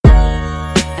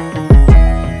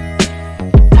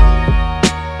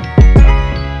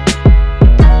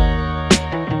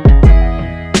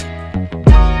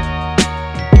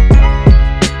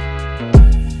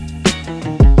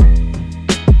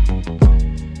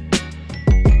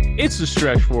It's the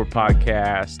Stretch Four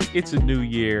podcast. It's a new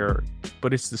year,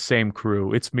 but it's the same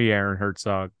crew. It's me, Aaron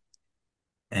Herzog.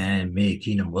 And me,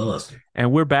 Keenan Willis.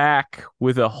 And we're back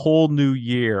with a whole new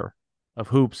year of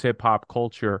hoops, hip hop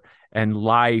culture, and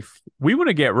life. We want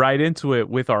to get right into it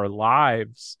with our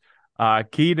lives.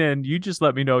 Keenan, you just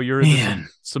let me know you're into Man,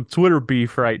 some Twitter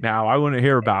beef right now. I want to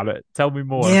hear about it. Tell me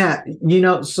more. yeah,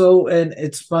 and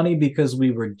it's funny because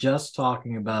we were just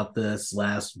talking about this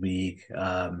last week,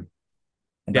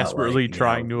 about Desperately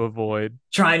trying to avoid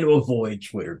trying to avoid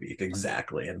Twitter beef,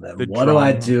 exactly. And then the what do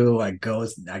I drama. do?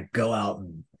 I go out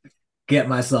and get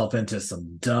myself into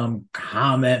some dumb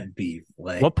comment beef.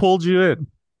 What pulled you in?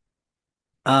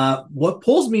 What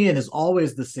pulls me in is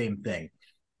always the same thing.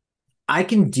 I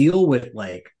can deal with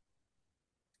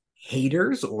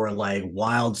haters or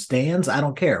wild stands. I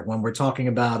don't care. When we're talking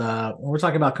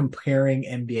about comparing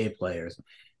NBA players,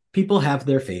 people have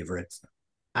their favorites.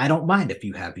 I don't mind if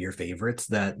you have your favorites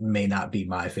that may not be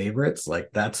my favorites.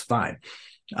 That's fine.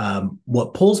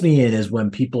 What pulls me in is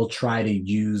when people try to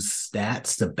use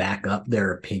stats to back up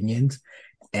their opinions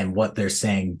and what they're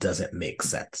saying doesn't make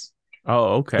sense.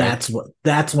 Oh, okay. That's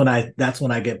when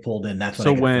I get pulled in. That's when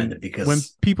So I get when offended when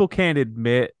because people can't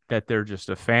admit that they're just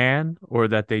a fan or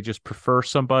that they just prefer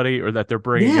somebody or that they're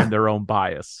bringing in yeah, their own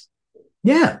bias.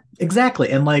 yeah, exactly.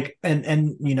 And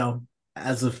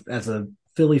as a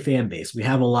Philly fan base, we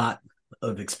have a lot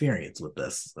of experience with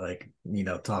this.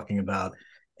 Talking about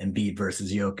Embiid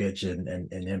versus Jokic and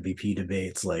MVP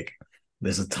debates.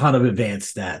 There's a ton of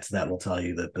advanced stats that will tell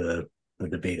you that the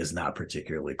debate is not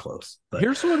particularly close. But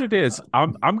Here's what it is.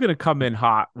 I'm gonna come in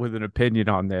hot with an opinion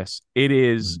on this.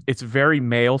 mm, It's a very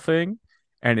male thing,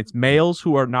 and it's males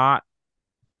who are not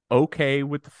okay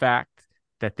with the fact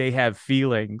that they have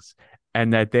feelings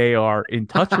and that they are in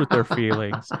touch with their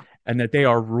feelings and that they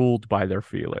are ruled by their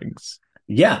feelings.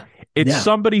 yeah, It's yeah,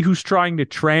 somebody who's trying to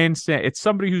transcend. It's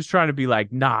somebody who's trying to be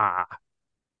like, nah.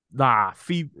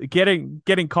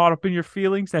 Getting caught up in your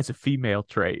feelings, that's a female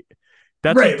trait.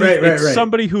 That's what right, this. right, right, It's right.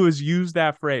 somebody who has used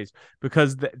that phrase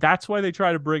because that's why they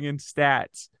try to bring in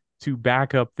stats to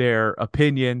back up their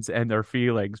opinions and their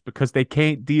feelings because they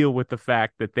can't deal with the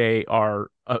fact that they are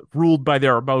ruled by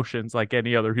their emotions like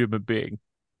any other human being.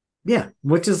 Yeah,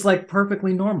 which is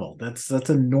perfectly normal. That's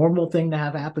a normal thing to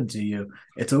have happen to you.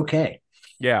 It's okay.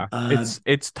 Yeah, Uh, it's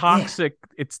yeah, toxic.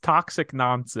 It's toxic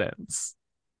nonsense.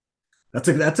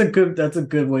 that's a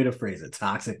good way to phrase it.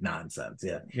 Toxic nonsense.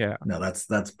 Yeah. Yeah. No,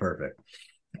 that's perfect.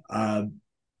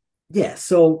 Yeah.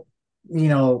 So you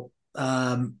know,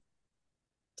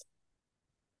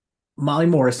 Molly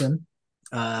Morrison,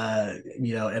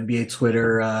 NBA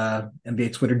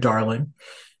Twitter darling,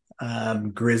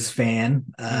 Grizz fan,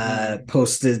 Hmm.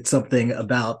 posted something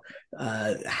about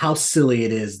how silly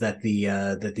it is that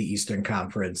the Eastern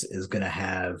Conference is going to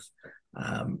have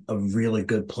a really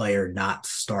good player not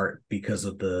start because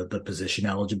of the position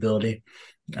eligibility.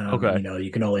 Okay.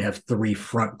 You can only have three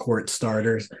front court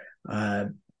starters. Uh,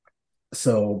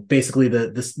 so basically,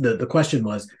 the question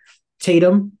was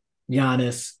Tatum,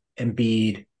 Giannis,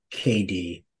 Embiid,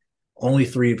 KD. Only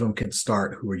three of them can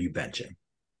start. Who are you benching?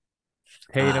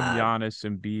 Tatum, Uh, Giannis,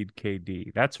 Embiid,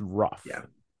 KD. That's rough. yeah,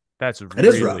 That's it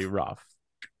is really rough. rough.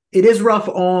 It is rough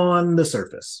on the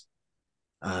surface.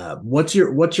 What's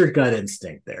your gut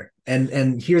instinct there?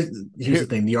 And here's the Here,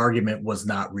 thing: the argument was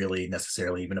not really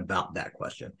necessarily even about that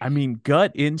question. I mean,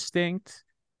 gut instinct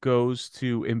goes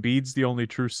to Embiid's the only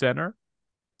true center.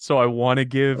 So I want to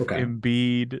give Okay,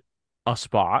 Embiid a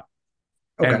spot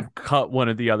okay, and cut one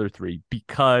of the other three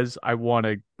because I want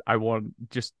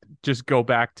just go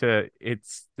back to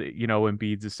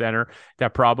Embiid's a center.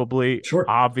 That probably sure.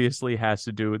 obviously has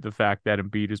to do with the fact that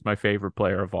Embiid is my favorite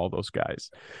player of all those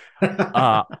guys.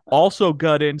 Also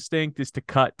gut instinct is to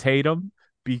cut Tatum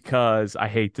because I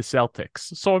hate the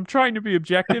Celtics. So I'm trying to be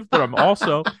objective, but I'm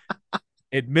also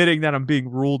admitting that I'm being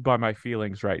ruled by my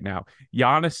feelings right now.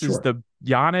 Sure.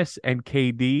 Giannis and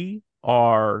KD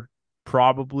are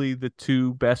probably the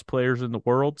two best players in the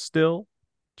world still,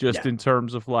 just Yeah, in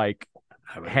terms of like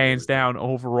I would agree hands with that. down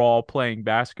overall playing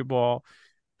basketball.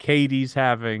 KD's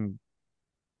having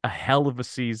a hell of a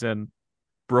season.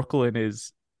 Brooklyn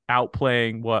is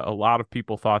outplaying what a lot of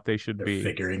people thought they should They're be.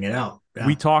 figuring it out.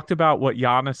 We Yeah, talked about what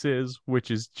Giannis is,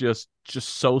 which is just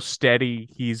so steady.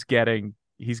 He's getting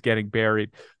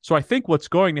buried. So I think what's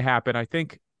going to happen, I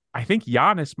think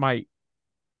Giannis might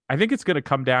I think it's going to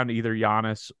come down to either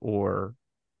Giannis or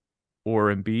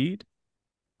Embiid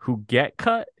who get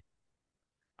cut.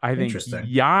 I think interesting.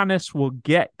 Giannis will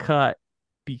get cut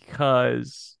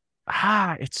because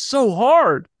it's so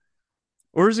hard.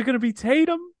 Or is it going to be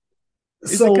Tatum?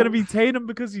 Is it going to So be Tatum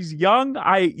because he's young?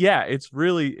 It's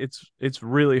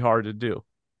really hard to do.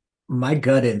 my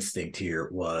gut instinct here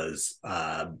was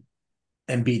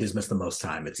Embiid has missed the most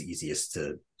time. It's easiest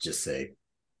to just say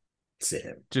sit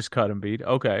him. Just cut Embiid.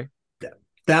 Okay. Yeah.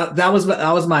 That was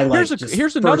my like Here's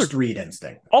just another first read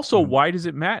instinct. Also, Mhm. why does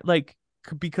it matter? Like,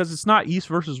 because it's not East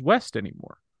versus West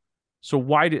anymore. So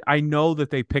why did I know that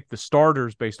they picked the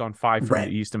starters based on 5 from the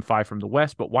Right, East and 5 from the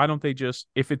West? But why don't they just,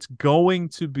 if it's going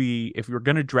to be, if you're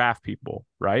going to draft people,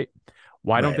 right?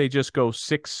 Why don't right. they just go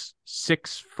six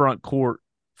front court,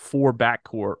 4 back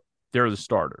court? They're the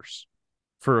starters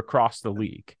for across the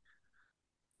league.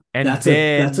 And That's a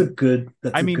then, good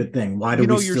I mean, thing. Why do you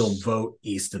we know, still vote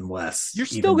East and West, you're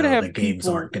still even going to though the have games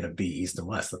aren't people. going to be East and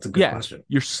West? That's a good Yeah, question.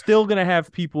 you're still going to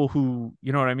have people who,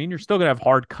 you know what I mean? You're still going to have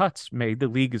hard cuts made. The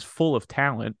league is full of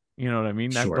talent. You know what I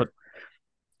mean? But Sure.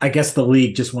 I guess the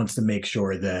league just wants to make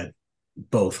sure that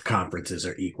both conferences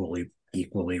are equally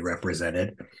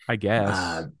represented. I Uh,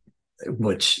 guess.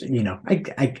 which I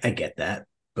get that,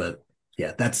 but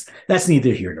yeah, that's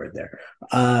neither here nor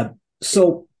there.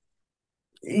 So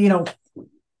you know,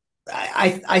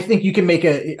 I think you can make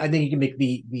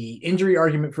the injury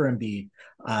argument for Embiid.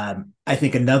 I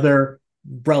think another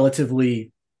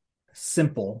relatively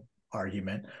simple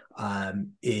argument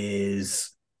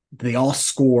is they all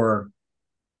score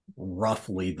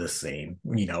roughly the same,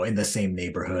 in the same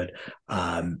neighborhood,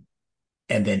 and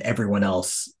then everyone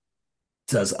else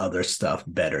does other stuff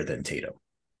better than Tatum.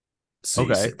 So you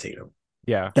Okay. sit Tatum.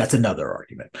 Yeah. That's another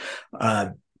argument.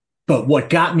 But what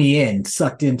got me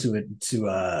sucked into it, to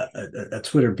a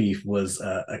Twitter beef, was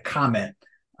a comment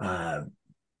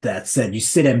that said you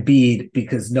sit Embiid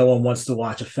because no one wants to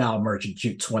watch a foul merchant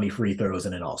shoot 20 free throws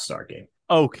in an All-Star game.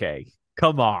 Okay.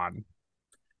 Come on.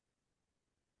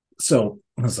 So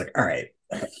I was like, all right.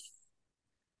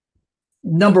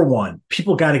 Number one,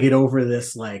 people got to get over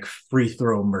this like free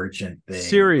throw merchant thing. Like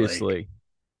Seriously.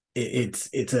 it's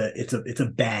a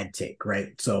bad take, right?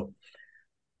 So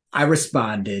I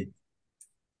responded,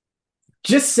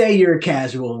 just say you're a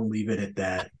casual and leave it at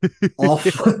that. All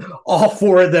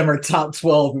 4 of them are top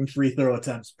 12 in free throw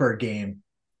attempts per game.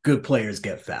 Good players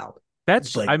get fouled. I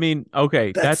Like mean,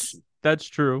 okay, that's that's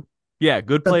true. Yeah,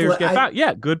 good that's players what get fouled.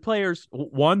 Yeah, good players.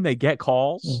 One, they get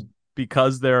calls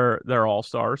because they're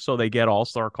all-stars, so they get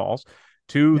all-star calls.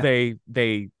 Two, yeah,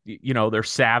 they're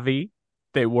savvy.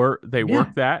 They yeah,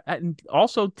 work that. And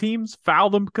also teams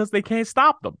foul them because they can't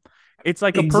stop them. It's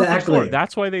like a perfect storm. exactly.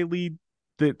 That's why they lead.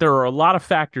 There are a lot of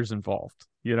factors involved,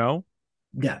 you know?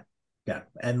 Yeah, yeah,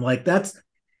 and like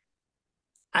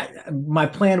my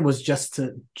plan was just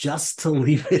to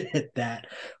leave it at that.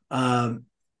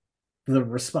 The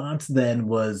response then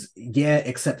was, yeah,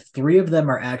 except 3 of them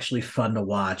are actually fun to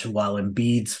watch, while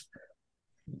Embiid's,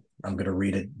 I'm going to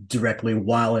read it directly,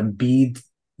 while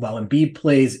Embiid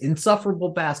plays insufferable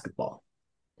basketball.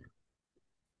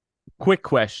 Quick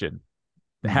question.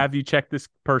 Have you checked this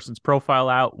person's profile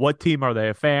out? What team are they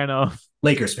a fan of?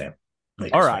 Lakers fan. All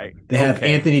Lakers right. fan. They have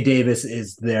Okay. Anthony Davis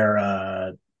is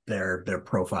their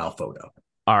profile photo.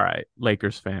 All right.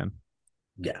 Lakers fan.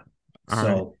 Yeah. All right.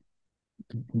 So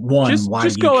one, why do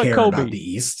Just you go at care about Kobe. the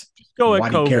East? Just go at Why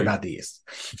do you care Kobe. about the East?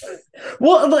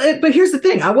 Well, but here's the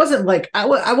thing. I wasn't like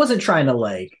I wasn't trying to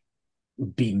like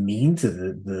be mean to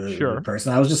the Sure.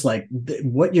 person. I was just like,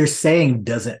 what you're saying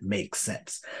doesn't make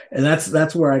sense, and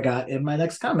that's where I got in my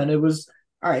next comment. It was,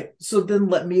 all right, so then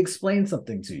let me explain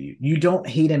something to you. You don't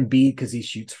hate Embiid because he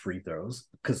shoots free throws,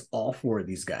 because all 4 of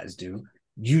these guys do.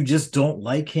 You just don't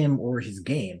like him or his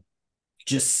game.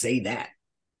 Just say that.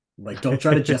 Like, don't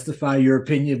try to justify your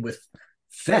opinion with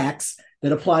facts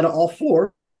that apply to all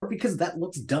 4, because that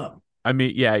looks dumb. I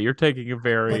mean, yeah, Like,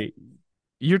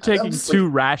 you're I'm taking just too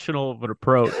like, rational of an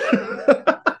approach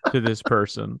to this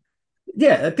person.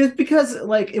 yeah, because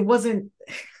like it wasn't.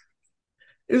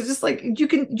 It was just like you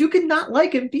can not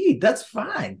like Embiid. That's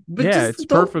fine, but Yeah, just it's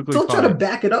don't perfectly don't try to fine.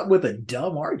 back it up with a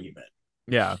dumb argument.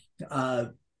 Yeah. Uh,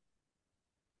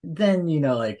 then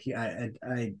like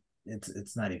I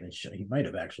it's not even sure. He might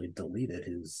have actually deleted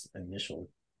his initial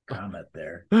comment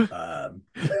there.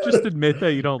 Just admit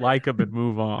that you don't like him and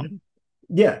move on.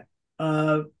 Yeah.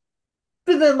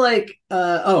 But then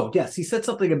oh yes, he said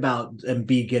something about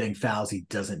Embiid getting fouls he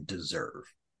doesn't deserve.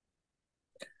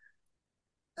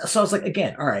 So I was like,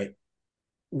 again, all right,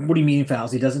 what do you mean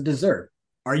fouls he doesn't deserve?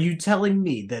 Are you telling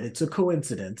me that it's a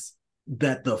coincidence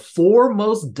that the 4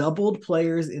 most doubled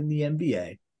players in the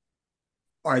NBA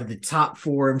are the top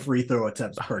 4 in free throw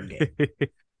attempts per game?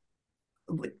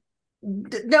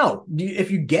 No, if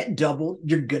you get doubled,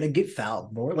 you're gonna get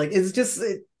fouled more. Like, it's just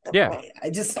Yeah.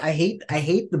 I hate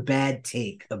the bad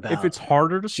take If about it's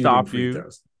harder to shooting stop free you,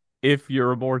 throws. if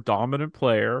you're a more dominant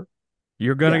player,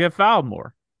 you're going to Yeah, get fouled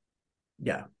more.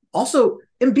 yeah. Also,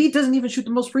 Embiid doesn't even shoot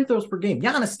the most free throws per game.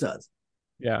 Giannis does.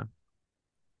 Yeah.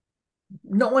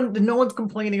 No one's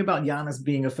complaining about Giannis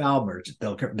being a foul merchant.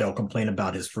 They'll complain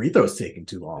about his free throws taking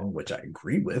too long, which I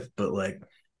agree with, but like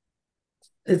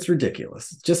it's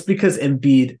ridiculous. Just because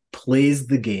Embiid plays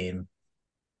the game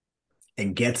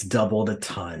and gets doubled a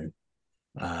ton.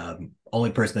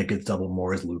 Only person that gets doubled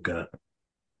more is Luka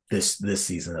this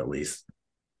season at least.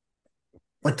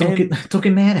 Like don't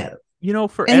get mad at him.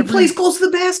 For And he plays close to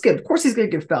the basket. Of course he's gonna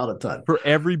get fouled a ton. For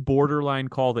every borderline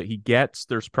call that he gets,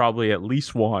 there's probably at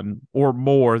least one or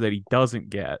more that he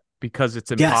doesn't get because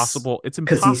it's impossible. It's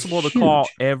impossible to call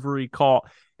every call.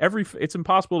 It's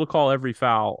impossible to call every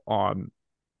foul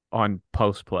on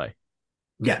post play.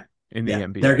 Yeah. In the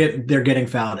NBA. They're getting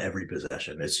fouled every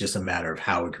possession. It's just a matter of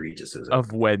how egregious is it.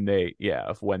 Of when they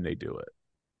do it.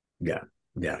 Yeah.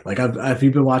 Yeah. Like have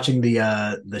you been watching the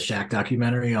Shaq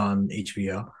documentary on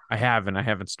HBO? I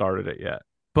haven't started it yet.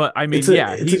 But I mean, it's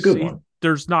a good one.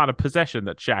 There's not a possession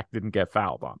that Shaq didn't get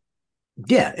fouled on.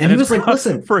 Yeah, and he was like,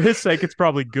 "Listen, for his sake, it's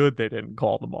probably good they didn't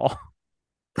call them all."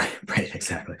 Right,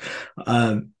 exactly.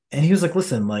 And he was like,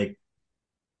 "Listen, like,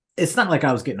 it's not like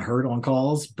I was getting hurt on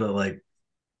calls, but like,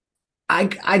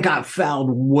 I got fouled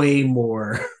way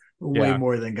more,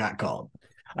 more than got called."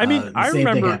 I mean, I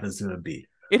remember thing happens to Embiid.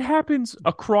 It happens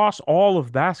across all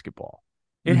of basketball.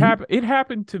 It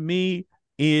happened to me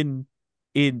in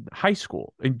high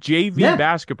school in JV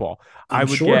basketball. I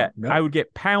would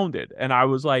get pounded, and I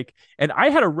was like, and I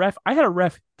had a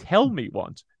ref tell me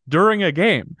once during a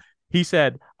game. He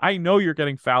said, "I know you're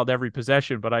getting fouled every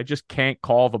possession, but I just can't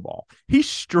call the ball." He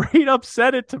straight up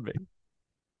said it to me.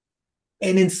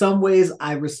 And in some ways,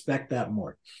 I respect that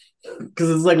more. Because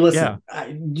it's like, listen,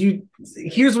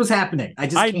 here's what's happening.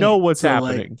 I know what's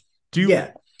happening.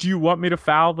 Like, do you want me to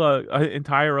foul the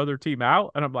entire other team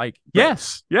out? And I'm like,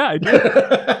 yes, yeah, I do.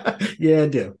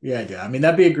 I do. I mean,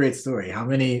 that'd be a great story. How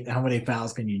many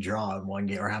fouls can you draw in one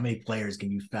game, or how many players can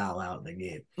you foul out in the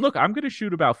game? Look, I'm going to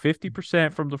shoot about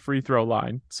 50% from the free throw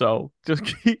line, so just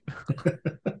keep,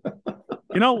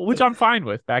 which I'm fine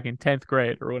with. Back in 10th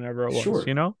grade or whenever it was,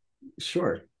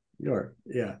 Sure,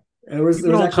 yeah.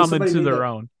 People don't come into their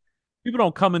own. People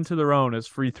don't come into their own as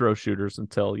free throw shooters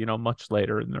until much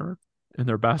later in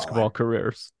their basketball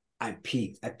careers. I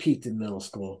peaked in middle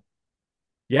school.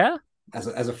 Yeah, as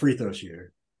a free throw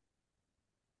shooter.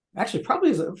 Actually,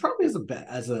 probably as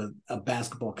a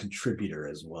basketball contributor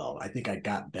as well. I think I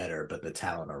got better, but the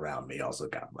talent around me also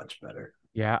got much better.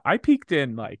 Yeah, I peaked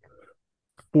in like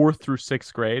 4th through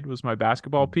 6th grade was my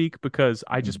basketball peak because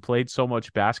I just played so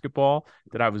much basketball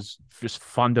that I was just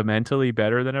fundamentally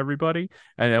better than everybody.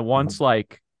 And then once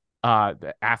like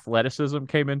the athleticism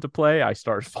came into play, I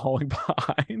started falling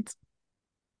behind.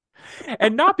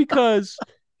 And not because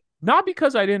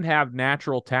I didn't have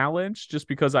natural talents, just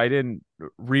because I didn't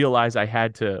realize I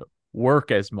had to work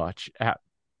as much at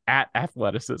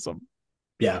athleticism.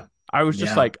 Yeah. I was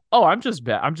just like, oh, I'm just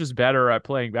better at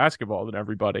playing basketball than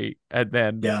everybody. And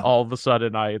then all of a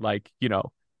sudden I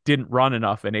didn't run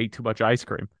enough and ate too much ice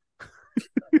cream.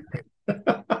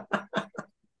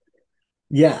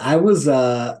 Yeah, I was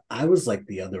like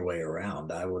the other way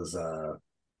around. I was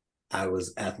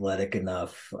athletic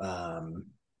enough in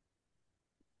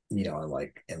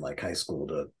high school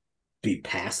to be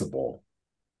passable.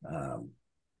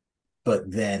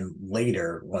 But then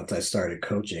later, once I started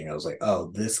coaching, I was like,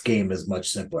 oh, this game is much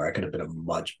simpler. I could have been a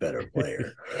much better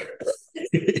player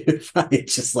if I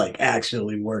just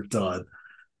actually worked on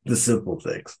the simple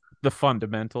things. The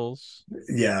fundamentals.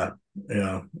 Yeah.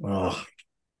 Oh,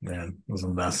 man, it was a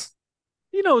mess.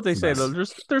 You know what they say, though?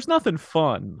 There's nothing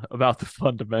fun about the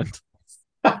fundamentals.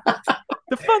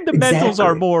 The fundamentals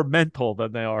are more mental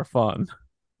than they are fun.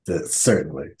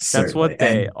 Certainly. That's what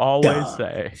they always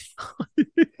say.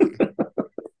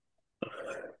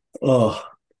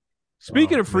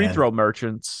 Speaking of free throw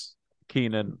merchants,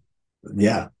 Keenan.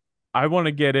 Yeah. I want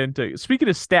to get into speaking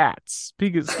of stats.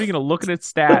 Speaking of looking at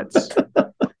stats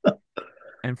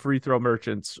and free throw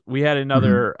merchants, we had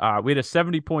another we had a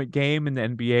 70-point game in the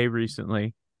NBA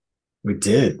recently. We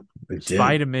did.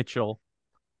 Spida Mitchell.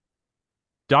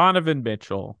 Donovan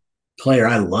Mitchell. Player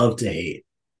I love to hate.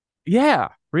 Yeah,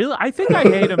 really? I think I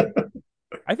hate him.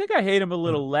 I think I hate him a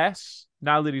little less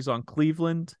now that he's on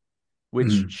Cleveland,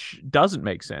 which doesn't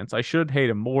make sense. I should hate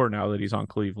him more now that he's on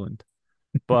Cleveland.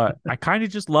 But I kind of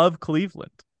just love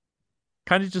Cleveland.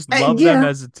 Kind of just love them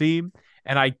as a team.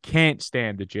 And I can't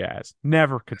stand the Jazz.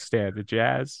 Never could stand the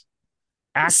Jazz.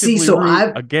 Actively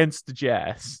root against the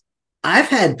Jazz. I've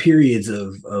had periods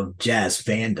of Jazz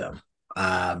fandom.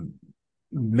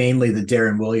 mainly the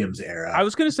Darren Williams I era.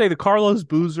 was going to say the Carlos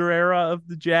Boozer era of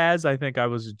the Jazz. I think I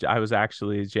was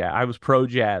actually Jazz. I was pro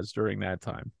Jazz during that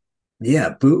time.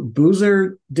 Yeah,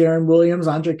 Boozer, Darren Williams,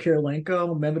 Andre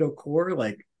Kirilenko, Mehmet Okur.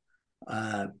 Like,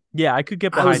 uh, Yeah, I could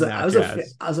get behind that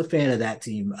Jazz. I was a fan of that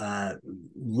team,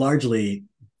 largely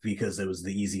because it was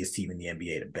the easiest team in the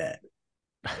NBA to bet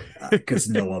because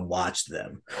no one watched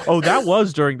them. Oh, that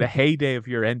was during the heyday of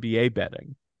your NBA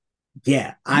betting. Yeah,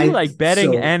 You I like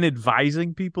betting so and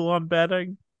advising people on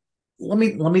betting? let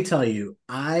me tell you,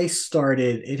 I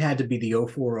started. It had to be the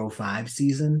 04-05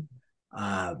 season.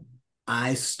 Uh,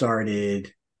 I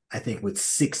started, I think, with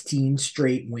 16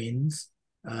 straight wins,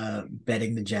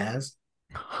 betting the Jazz.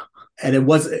 And it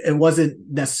wasn't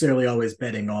necessarily always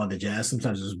betting on the Jazz.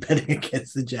 Sometimes it was betting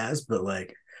against the Jazz, but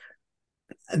like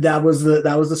that was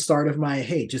the start of my,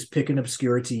 hey, just pick an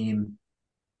obscure team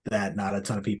that not a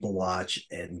ton of people watch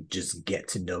and just get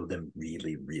to know them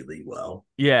really, really well.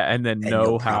 Yeah, and then And you'll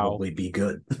know how probably be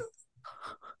good.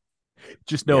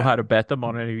 just know Yeah. how to bet them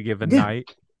on any given Yeah.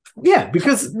 night. Yeah,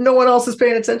 because no one else is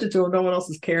paying attention to them. No one else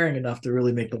is caring enough to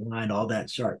really make the line all that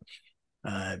sharp.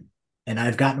 Uh, and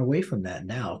I've gotten away from that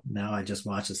now. Now I just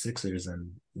watch the Sixers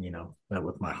and, that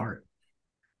with my heart.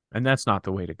 And that's not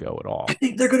the way to go at I all.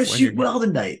 think they're going to When you're shoot well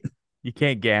tonight. you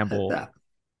can't gamble. No,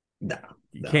 no,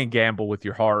 You no, can't gamble with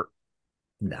your heart.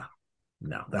 no,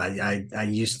 no. I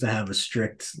used to have a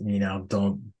strict,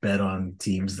 don't bet on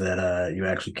teams that you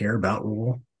actually care about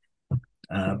rule.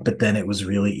 But then it was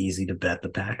really easy to bet the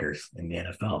Packers in the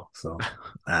NFL. So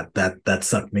that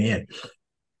sucked me in.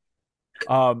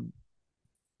 Um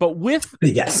but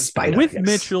Yes, Spider. with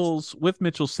Yes.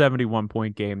 Mitchell's 71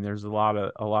 point game, there's a lot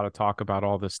of talk about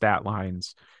all the stat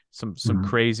lines. Some Mhm.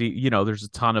 crazy, there's a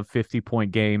ton of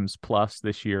 50-point games plus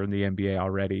this year in the NBA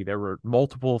already. There were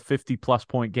multiple 50 plus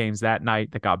point games that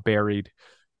night that got buried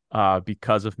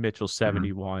because of Mitchell's Mhm.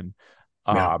 71.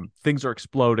 Yeah. Things are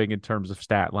exploding in terms of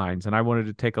stat lines, and I wanted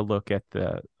to take a look at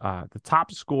the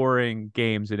top scoring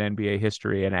games in NBA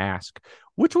history and ask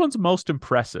which one's most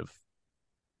impressive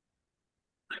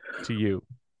to you.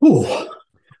 Ooh.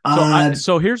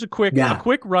 So here's a Yeah.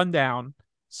 quick rundown.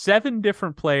 7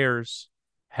 different players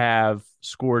have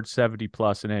scored 70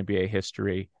 plus in NBA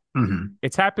history. Mhm.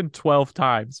 It's happened 12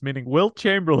 times, meaning Wilt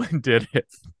Chamberlain did it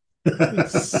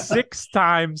 6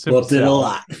 times Well, did a himself.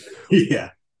 lot.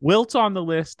 Yeah. Wilt's on the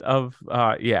list of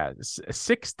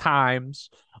 6 times.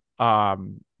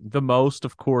 The most,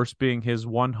 of course, being his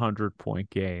 100-point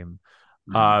game.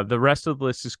 The rest of the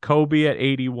list is Kobe at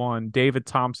 81, David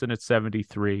Thompson at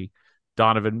 73,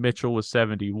 Donovan Mitchell was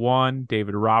 71,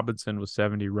 David Robinson was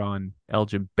 71,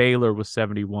 Elgin Baylor was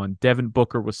 71, Devin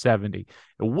Booker was 70.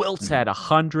 And Wilt's had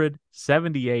 100,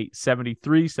 78,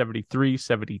 73, 73,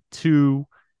 72,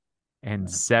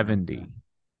 and 70.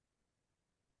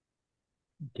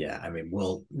 Yeah, I mean,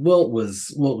 Wilt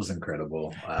was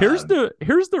incredible. Here's the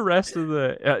rest of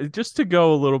the just to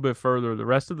go a little bit further. The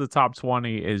rest of the top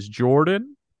 20 is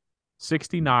Jordan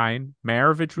 69,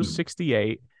 Maravich was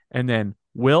 68, and then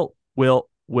Wilt. Then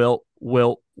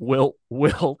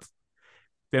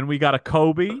we got a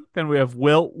Kobe. Then we have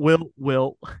Wilt,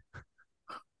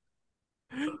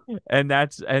 and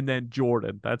then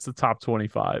Jordan. That's the top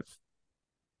 25.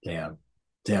 Damn.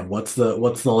 What's the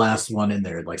last one in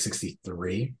there? Like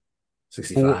 63,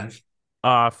 65?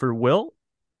 For Wilt,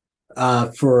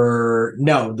 For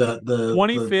no, the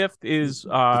 25th is the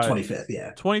 25th. Yeah.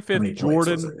 How 25th many points was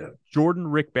Jordan. it? Yeah. Jordan,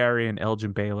 Rick Barry, and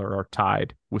Elgin Baylor are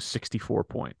tied with 64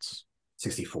 points.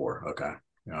 64. Okay.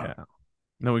 Yeah. Yeah.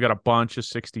 And then we got a bunch of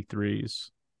 63s.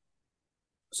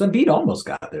 So Embiid almost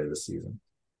got there this season.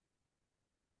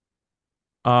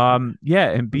 Yeah,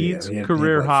 Yeah, Embiid's he had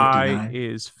career what, high 59?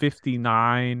 is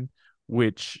 59,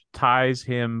 which ties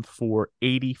him for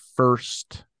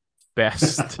 81st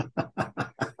best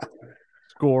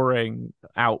scoring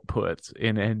output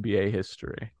in NBA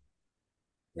history.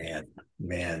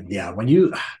 Man, yeah. When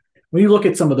you look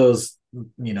at some of those,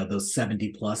 those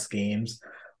 70 plus games,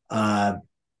 uh,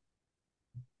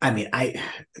 I mean,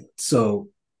 so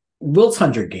Wilt's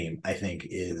 100 game, I think,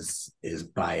 is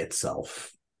by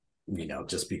itself,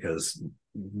 just because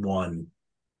one,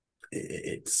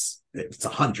 it's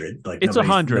 100. Like It's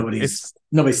 100.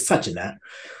 nobody's touching that.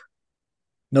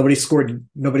 Nobody scored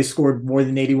more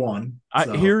than 81.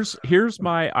 So Here's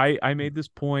my I made this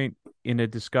point in a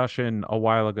discussion a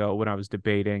while ago when I was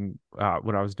debating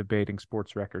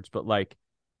sports records, but like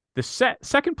the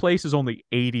second place is only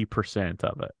 80%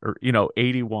 of it, or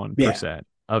 81%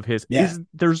 of his. yeah,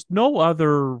 There's no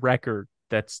other record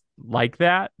that's like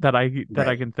that I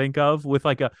right. can think of with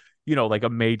like a like a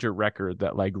major record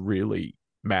that like really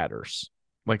matters.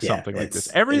 like Yeah, something like this.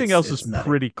 Everything else is it's nutty.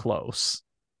 pretty close.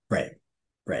 Right.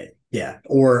 Right. Yeah.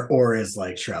 Or is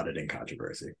like shrouded in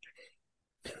controversy.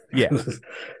 Yeah.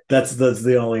 That's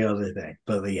the only other thing.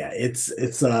 But yeah, it's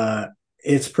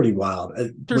pretty wild.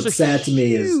 There's a What's sad to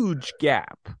me is huge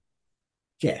gap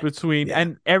yeah, between, yeah.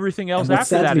 and everything else And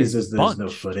what's after sad to that me is is there's no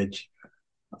bunched. footage.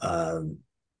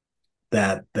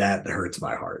 That hurts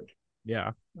my heart.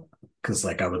 Yeah. Because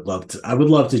like I would love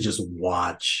to just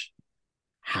watch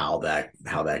how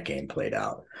that game played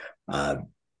out. Uh,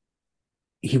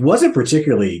 he wasn't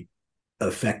particularly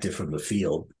effective from the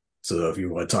field. So if you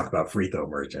want to talk about free throw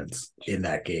merchants in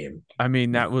that game, I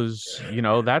mean, that was,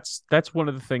 that's one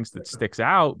of the things that sticks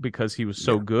out because he was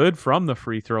so yeah. good from the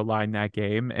free throw line that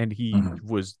game, and he Mhm.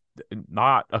 was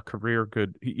not a career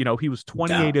good. He was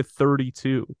 28 No, to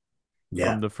 32 from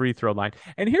yeah, the free throw line.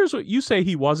 And here's what you say: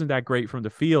 he wasn't that great from the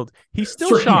field. He still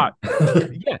for shot.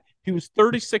 him. Yeah, he was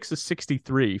 36 to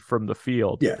 63 from the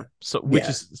field. Yeah, So, which yeah,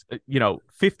 is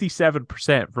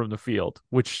 57% from the field,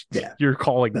 which yeah. you're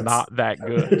calling That's not that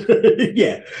good.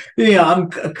 yeah, yeah. I'm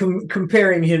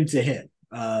comparing him to him,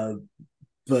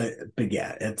 but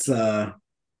yeah,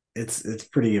 it's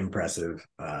pretty impressive.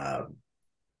 I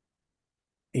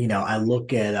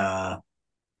look at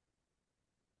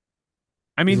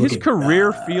I you mean, look his at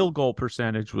career field goal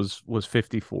percentage was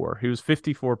 54. He was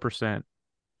 54%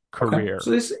 okay, career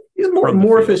so he's more from the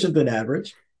more field efficient than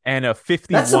average. and a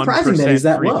That's surprising that he's 51%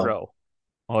 that free low. throw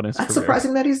on his That's career.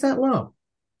 surprising that he's that low.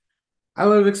 I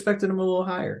would have expected him a little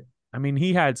higher. I mean,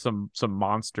 he had some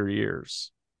monster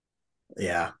years.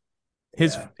 Yeah,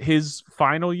 His yeah. his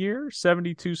final year,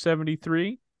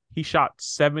 72-73, he shot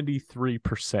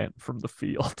 73% from the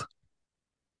field.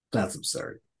 That's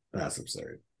absurd. That's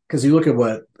absurd. Because you look at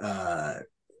what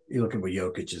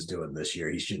Jokic is doing this year.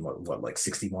 He's shooting what like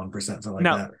 61%, something like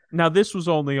Now, that. now this was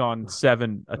only on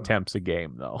 7 attempts a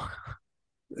game though.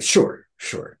 Sure,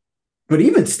 sure. But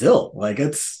even still, like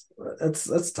that's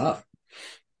tough.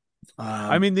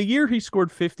 I Um, mean, the year he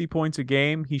scored 50 points a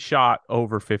game, he shot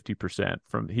over 50%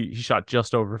 from he shot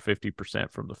just over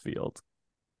 50% from the field.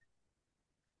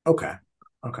 okay.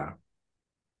 Okay. Uh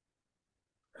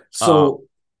So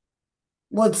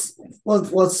let's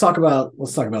talk about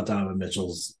Donovan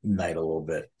Mitchell's night a little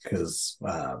bit because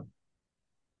I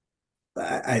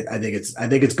think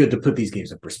it's good to put these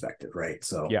games in perspective, right?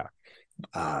 So yeah.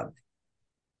 uh,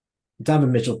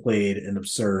 Donovan Mitchell played an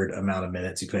absurd amount of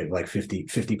minutes. He played like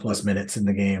 50 plus minutes in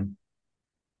the game,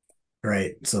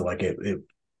 right? So like it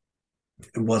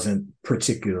wasn't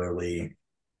particularly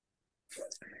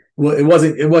well. It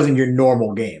wasn't your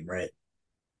normal game, right?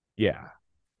 Yeah.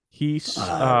 He's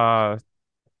Uh,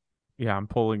 yeah, I'm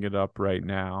pulling it up right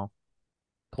now.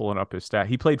 Pulling up his stat.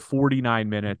 He played 49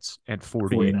 minutes and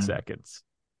 48 49. seconds.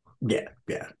 Yeah,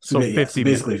 yeah. So So yeah, so 50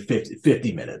 minutes. basically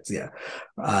 50 minutes. Yeah,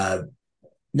 uh,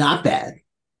 not bad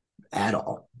at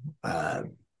all. Uh,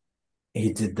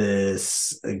 he did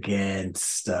this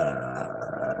against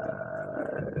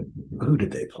who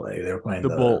did they play? They were playing The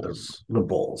the Bulls. the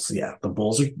Bulls. Yeah, the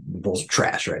Bulls are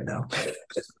trash right now.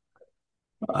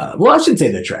 Well, I shouldn't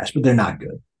say they're trash, but they're not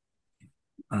good.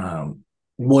 Um,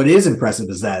 what is impressive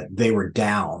is that they were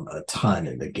down a ton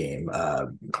in the game.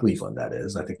 Cleveland, that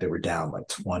is. I think they were down like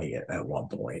 20 at one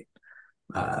point,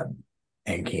 uh,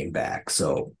 and came back.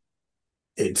 So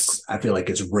I feel like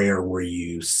it's rare where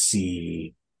you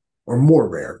see, or more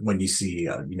rare when you see,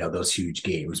 those huge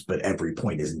games, but every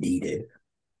point is needed.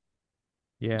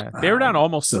 Yeah. They were down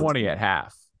almost So 20 at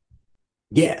half.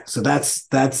 yeah, so that's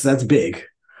big.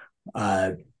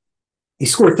 Uh, he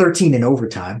scored 13 in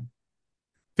overtime.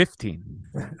 15.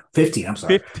 15, I'm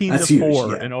sorry. 15 to That's huge.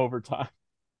 4 Yeah. in overtime.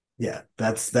 Yeah,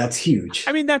 that's huge.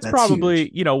 I mean, that's That's huge.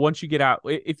 probably, once you get out,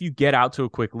 if you get out to a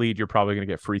quick lead, you're probably going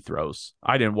to get free throws.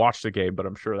 I didn't watch the game, but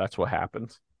I'm sure that's what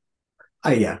happened.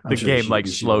 Yeah, I'm The sure game like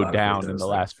you shoot a slowed lot of free down in the throws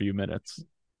there. last few minutes.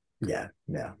 Yeah,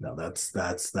 yeah, no,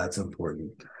 that's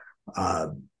important. Uh,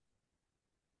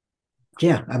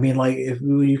 yeah, I mean, like if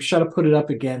you try to put it up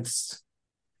against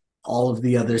all of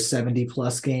the other 70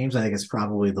 plus games, I think it's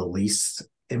probably the least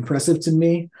impressive to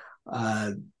me.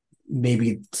 Uh,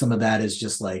 Maybe some of that is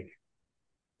just like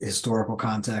historical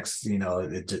context.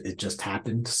 It just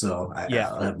happened, so I Yeah.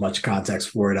 don't have much context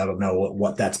for it. I don't know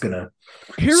what that's gonna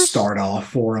Here's start off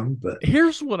for him, but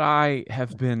here's what I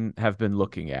have been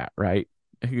looking at, right?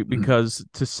 mm, Because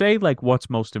to say like what's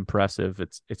most impressive,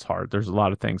 it's hard. There's a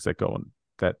lot of things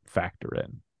that factor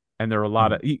in. And there are a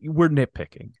lot of mm, we're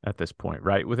nitpicking at this point,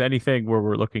 right? With anything where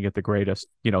we're looking at the greatest,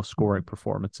 scoring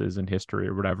performances in history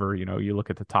or whatever, you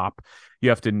look at the top, you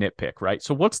have to nitpick, right?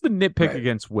 So what's the nitpick right,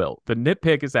 against Wilt? The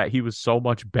nitpick is that he was so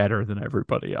much better than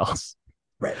everybody else.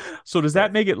 Right. So does that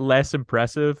Right. make it less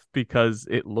impressive because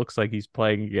it looks like he's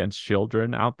playing against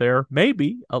children out there?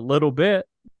 Maybe a little bit,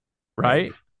 right?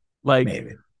 Maybe. Like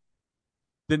Maybe.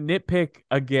 the nitpick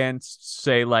against,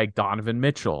 say, like Donovan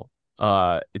Mitchell,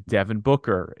 Devin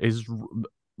Booker is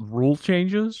rule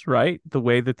changes, right? The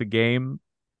way that the game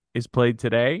is played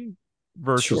today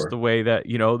versus the Sure. way that,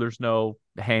 there's no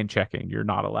hand checking. You're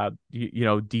not allowed,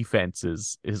 defense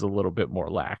is a little bit more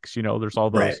lax.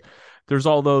 Right. There's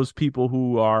all those people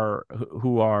who are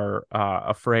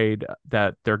afraid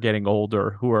that they're getting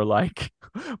older, who are like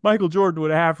Michael Jordan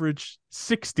would average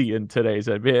 60 in today's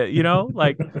NBA,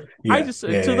 like I Yeah. just Yeah.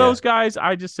 to Yeah. Yeah. those guys,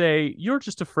 I just say you're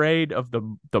just afraid of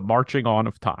the marching on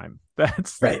of time.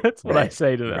 That's Right. that's what I Right.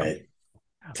 say to them. Right.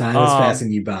 Time is Um,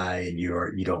 passing you by, and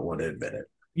you don't want to admit it.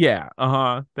 Yeah,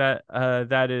 uh-huh. That's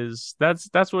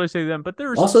what I say to them. But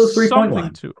there's Also, 3 point something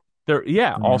line. to there.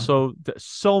 Yeah. Yeah. Also,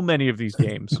 so many of these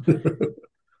games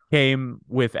came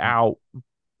without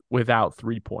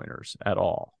 3 pointers at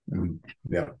all.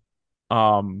 Yeah.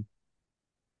 Um,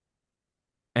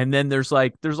 and then there's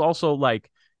also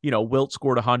like, Wilt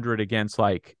scored 100 against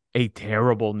like a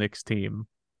terrible Knicks team.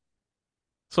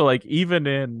 So like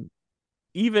even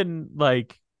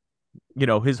like,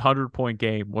 his 100-point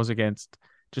game was against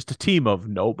just a team of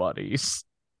nobodies.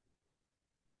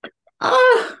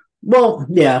 Well,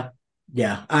 yeah.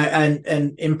 Yeah.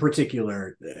 And in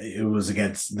particular, it was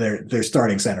against their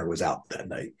starting center was out that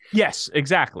night. Yes,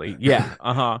 exactly. Yeah.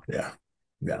 Uh-huh. Yeah.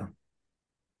 Yeah.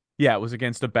 Yeah, it was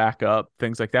against a backup,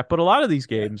 things like that. But a lot of these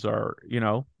Yeah. games are,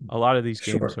 a lot of these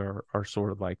games Sure. are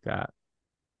sort of like that.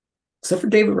 Except for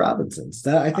David Robinson's.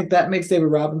 I think that makes David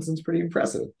Robinson's pretty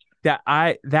impressive.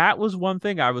 That was one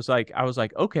thing I was like,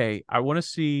 okay, I want to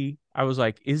see. I was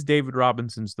like, is David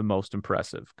Robinson's the most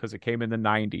impressive? Because it came in the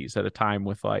 90s at a time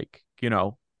with like,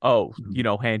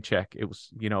 hand check. It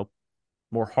was,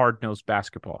 more hard-nosed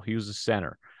basketball. He was a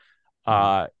center.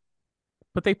 Uh,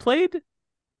 but they played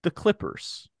the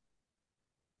Clippers.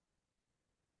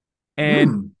 And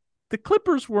Mm. the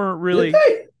Clippers weren't Did really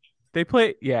they? they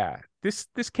play yeah. This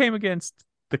came against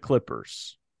the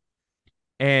Clippers.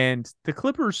 And the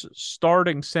Clippers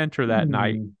starting center that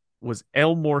night Hmm. was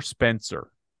Elmore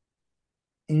Spencer.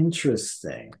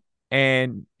 Interesting.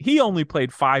 And he only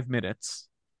played 5 minutes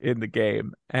in the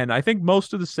game. And I think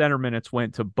most of the center minutes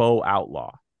went to Bo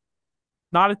Outlaw.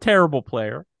 Not a terrible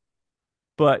player,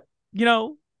 but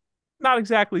not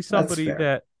exactly That's somebody fair.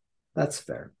 that That's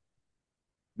fair.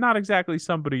 not exactly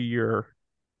somebody you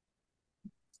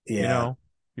Yeah. know,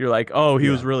 you're like, oh, Yeah. he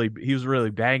was really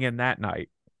banging that night.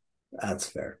 That's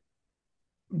fair.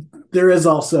 There is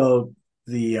also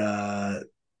the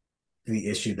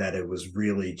issue that it was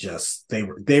really just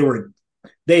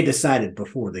they decided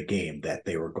before the game that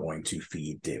they were going to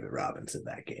feed David Robinson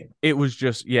that game It was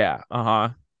just, yeah, uh-huh.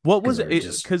 What because was they were it?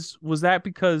 just Because was that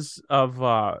because of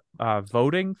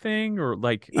voting thing, or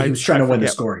like he was trying I to win the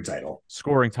forget. scoring title.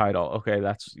 Scoring title. Okay,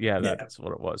 Yeah, that's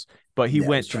what it was. But he yeah,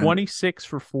 went was trying. 26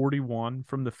 for 41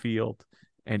 from the field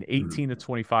and 18 to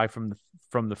 25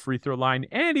 from the free throw line,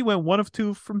 and he went 1 of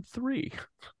 2 from 3.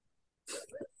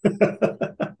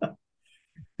 The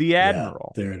Yeah,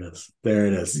 Admiral. there it is. There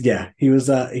it is. Yeah, he was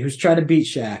trying to beat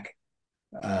Shaq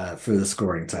for the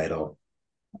scoring title,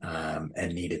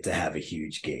 and needed to have a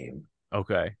huge game.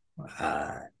 Okay.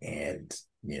 And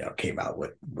came out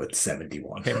with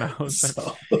 71. Came out.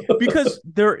 So Because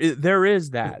there is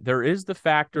that. There is the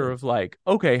factor of like,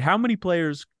 okay, how many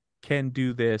players can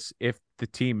do this if the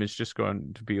team is just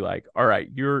going to be like, all right,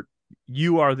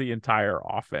 you are the entire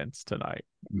offense tonight.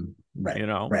 right, You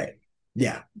know? right.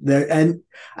 Yeah. There and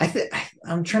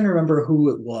I'm trying to remember who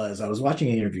it was. I was watching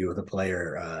an interview with a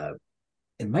player.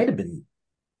 It might have been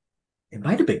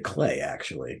Clay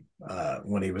actually,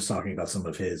 when he was talking about some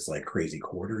of his like crazy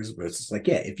quarters, where it's just like,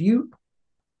 yeah, if you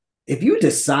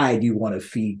decide you want to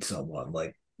feed someone,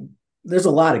 like there's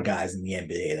a lot of guys in the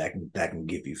NBA that can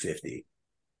give you 50.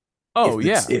 Oh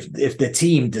yeah. If the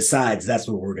team decides that's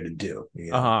what we're gonna do,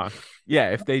 Uh-huh.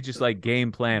 Yeah, if they just like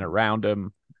game plan around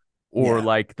him, or Yeah,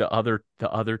 like the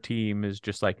other team is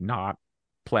just like not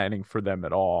planning for them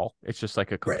at all. It's just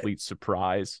like a right, complete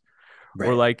surprise. Or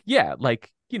right. like, yeah,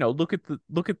 like, look at the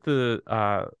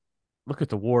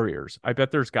Warriors. I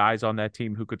bet there's guys on that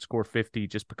team who could score 50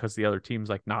 just because the other team's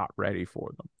like not ready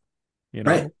for them,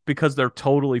 Right. because they're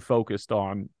totally focused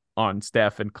on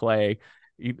Steph and Clay,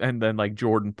 and then like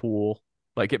Jordan Poole.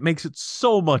 Like it makes it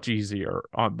so much easier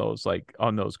on those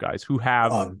guys who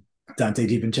have Dante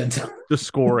DiVincenzo. the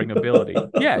scoring ability.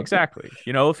 Yeah, exactly.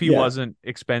 If he Yeah, wasn't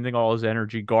expending all his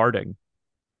energy guarding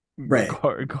right.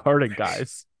 guarding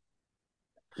guys.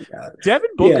 Yeah. Devin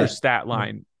Yeah. Booker's stat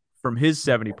line from his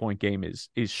 70-point game is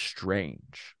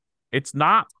strange. It's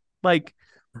not like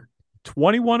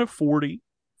 21 of 40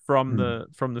 from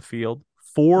the field,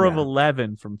 4 of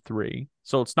 11 from 3.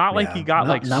 So it's not like he got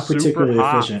not super particularly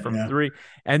hot efficient from 3.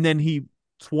 And then he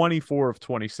 24 of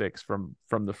 26 from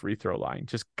the free throw line.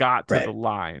 Just got to the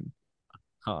line a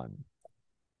ton.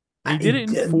 He did it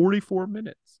in 44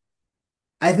 minutes.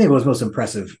 I think what's most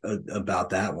impressive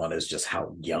about that one is just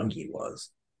how young he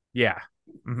was. Yeah.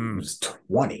 Mm-hmm. He was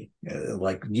 20.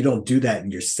 Like, you don't do that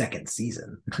in your second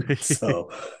season.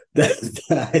 So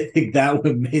I think that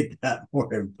would made that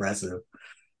more impressive.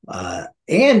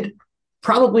 And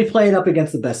probably playing up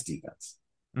against the best defense.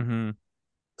 Mm-hmm.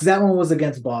 Because that one was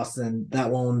against Boston. That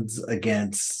one's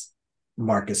against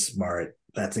Marcus Smart.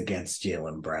 That's against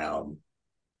Jaylen Brown.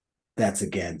 That's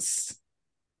against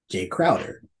Jay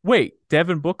Crowder. Wait,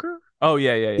 Devin Booker? Oh,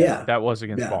 yeah. That was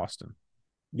against Boston.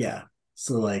 Yeah.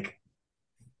 So, like,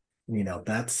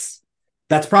 that's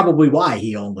probably why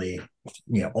he only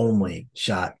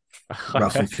shot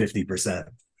roughly 50%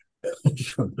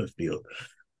 from the field.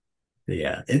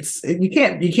 Yeah, you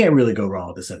can't really go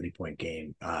wrong with a 70-point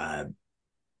game.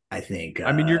 I think.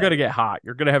 I mean, you're gonna get hot.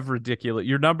 You're gonna have ridiculous.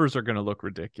 Your numbers are gonna look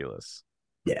ridiculous.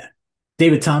 Yeah,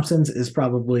 David Thompson's is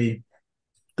probably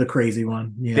the crazy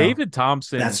one. David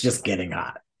Thompson, that's just getting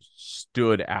hot.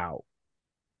 Stood out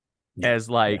as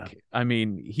I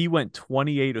mean, he went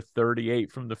 28 of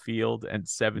 38 from the field and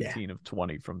 17 of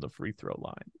 20 from the free throw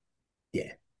line.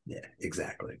 Yeah,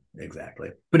 exactly.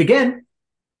 But again,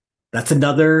 that's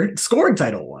another scoring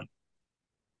title one.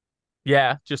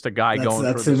 Yeah, just a guy going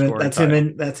that's for the scoring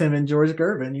title. That's him and George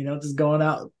Gervin, just going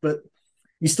out. But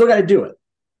you still got to do it.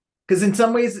 Because in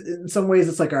some ways,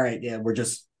 it's like, all right, yeah, we're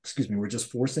just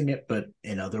forcing it. But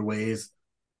in other ways,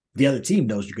 the other team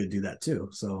knows you're going to do that too.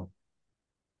 So,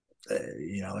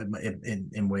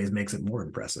 in ways makes it more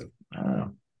impressive. I don't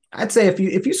know. I'd say if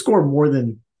you score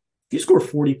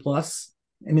 40 plus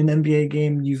in an NBA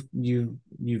game,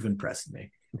 you've impressed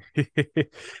me.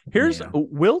 Here's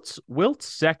Wilt's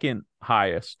second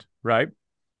highest, right?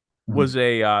 Mm-hmm. Was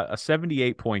a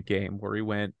 78-point game where he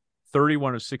went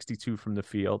 31 of 62 from the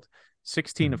field,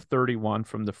 16 of 31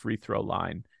 from the free throw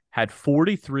line, had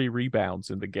 43 rebounds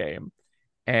in the game,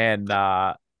 and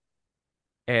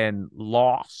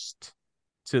lost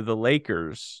to the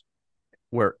Lakers,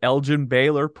 where Elgin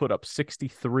Baylor put up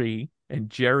 63 and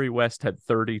Jerry West had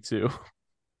 32.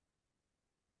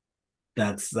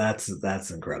 That's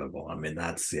incredible. I mean,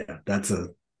 that's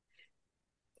incredible.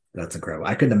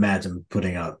 I couldn't imagine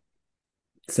putting up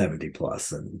 70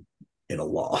 plus in a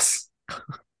loss.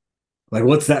 Like,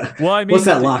 what's that? Well, I mean, what's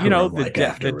that locker room like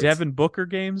the Devin Booker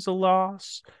game's a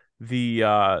loss.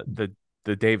 The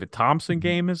David Thompson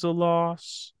game is a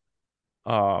loss.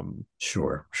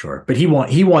 Sure. But he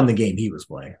won the game he was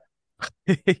playing.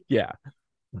 Yeah.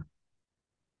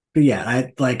 But yeah,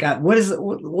 what is it?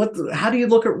 How do you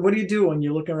look at, what do you do when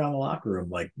you're looking around the locker room?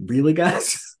 Like, really,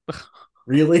 guys?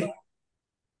 Really?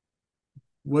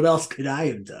 What else could I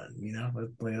have done?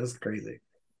 That's crazy.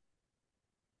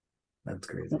 That's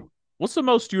crazy. What's the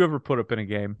most you ever put up in a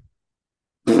game?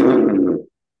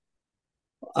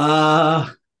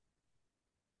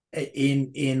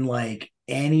 In like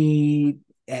at any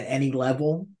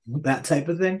level, that type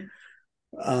of thing.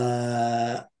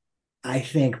 I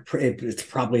think it's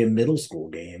probably a middle school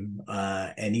game.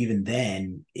 And even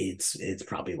then it's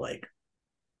probably like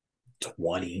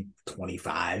 20,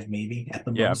 25 maybe at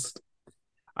the most.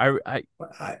 The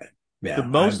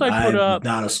most I put up,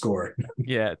 not a score.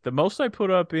 Yeah, the most I put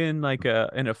up in like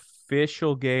an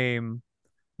official game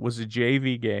was a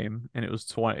JV game, and it was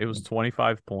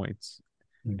 25 points,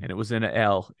 and it was in a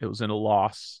L. It was in a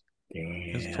loss. Damn.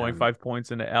 It was 25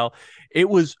 points in a L. It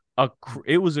was a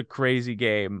crazy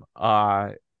game.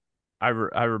 I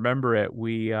remember it.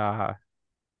 We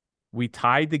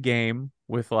tied the game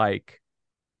with like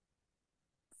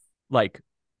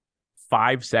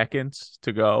 5 seconds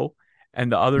to go,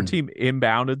 and the other team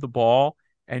inbounded the ball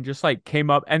and just like came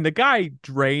up, and the guy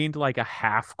drained like a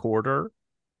half quarter.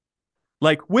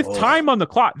 Like, with time on the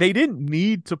clock, they didn't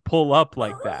need to pull up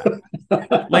like that.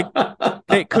 Like,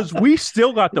 because we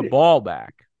still got the ball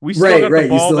back. We still got the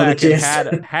ball back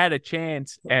and had a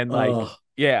chance. And like,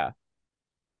 yeah,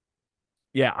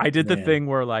 I did the thing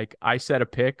where like I set a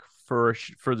pick for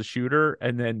the shooter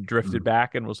and then drifted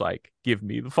back and was like, "Give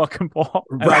me the fucking ball."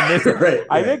 And I missed it.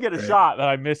 I did get a shot that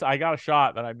I missed. I got a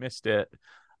shot that I missed it.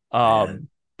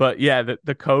 But yeah,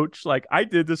 the coach, like, I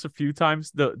did this a few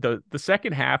times. The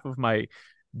second half of my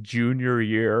junior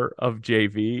year of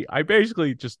JV, I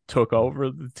basically just took over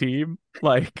the team.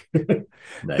 Like there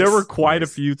were Nice, quite a nice.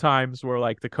 few times where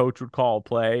like the coach would call a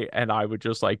play and I would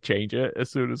just like change it as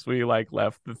soon as we like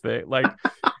left the thing. Like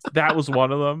that was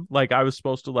one of them. Like I was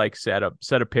supposed to like set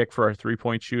a pick for a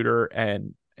 3-point shooter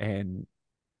and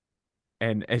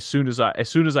as soon as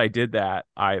I did that,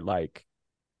 I like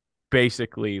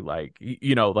basically like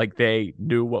like they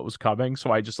knew what was coming,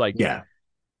 so I just like Yeah.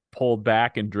 pulled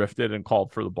back and drifted and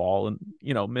called for the ball and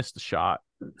missed the shot.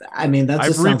 I mean, that I've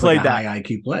just sounds like replayed a that. high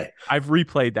IQ play. I've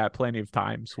replayed that plenty of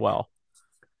times. Well,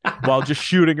 while just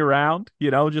shooting around,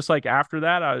 just like after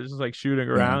that, I was just like shooting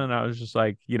Yeah. around, and I was just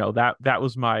like, that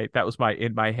was my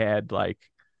in my head, like,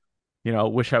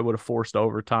 wish I would have forced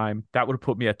overtime. That would have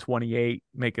put me at 28,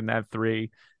 making that three. And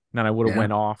then I Yeah. would have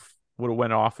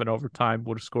went off in overtime,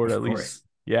 would have scored Of at least, course.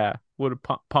 yeah, would have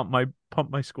pumped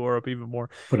my score up even more.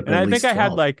 Put up And at I think least I had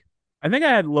 12. like, I think I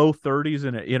had low 30s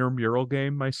in an intramural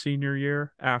game my senior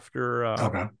year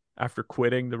Okay. after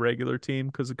quitting the regular team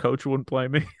because the coach wouldn't play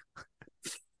me.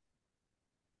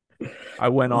 I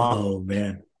went off. Oh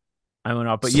man. I went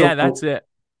off. But yeah, that's So it.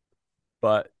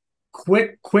 But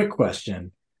quick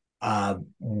question.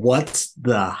 What's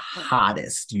the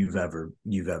hottest you've ever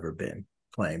been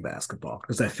playing basketball?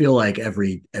 Because I feel like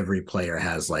every player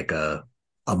has like a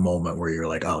moment where you're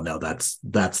like, oh no, that's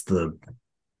the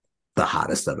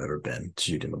hottest I've ever been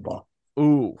shooting the ball.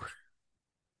 ooh,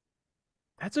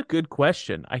 that's a good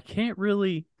question. I can't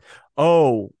really.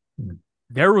 Oh,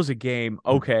 there was a game.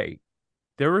 Okay,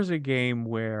 there was a game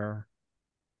where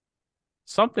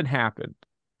something happened.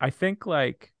 I think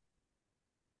like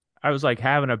I was like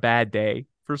having a bad day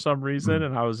for some reason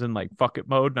and I was in like fuck it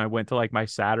mode and I went to like my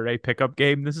Saturday pickup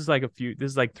game. This is like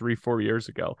 3-4 years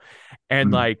ago.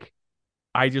 And like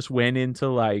I just went into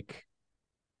like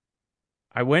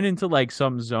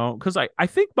some zone because I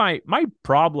think my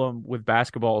problem with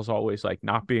basketball is always like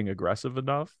not being aggressive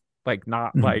enough, like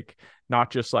not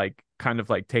just like kind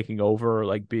of like taking over or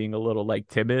like being a little like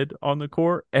timid on the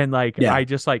court. And like Yeah. I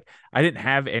didn't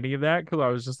have any of that because I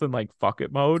was just in like fuck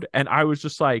it mode. And Yep. I was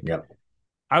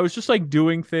just like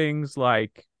doing things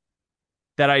like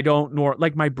that I don't nor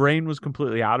like my brain was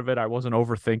completely out of it. I wasn't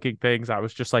overthinking things. I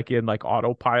was just like in like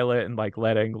autopilot and like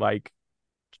letting like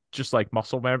just like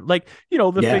muscle memory, like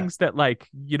the Yeah. things that like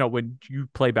when you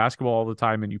play basketball all the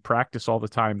time and you practice all the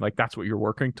time, like that's what you're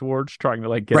working towards, trying to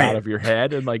like get out Right. of your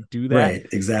head and like do that. Right. And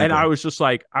Exactly. I was just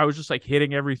like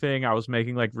hitting everything. I was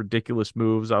making like ridiculous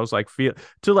moves. I was like feel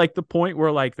to like the point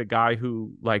where like the guy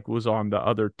who like was on the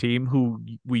other team who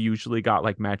we usually got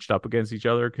like matched up against each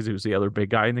other because he was the other big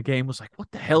guy in the game was like, what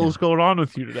the hell Yeah. is going on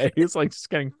with you today? He's like just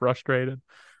getting frustrated.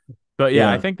 But yeah,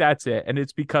 I Yeah. think that's it. And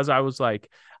it's because I was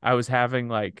having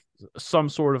like some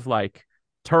sort of like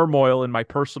turmoil in my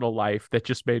personal life that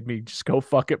just made me just go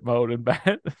fuck it mode and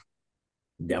bet.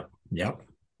 Yep. Yep.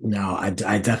 No, I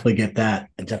definitely get that.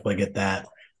 I definitely get that.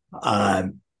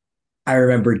 Um, I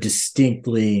remember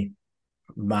distinctly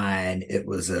mine. It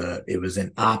was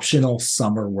an optional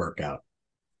summer workout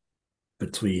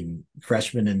between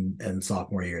freshman and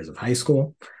sophomore years of high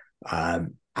school. I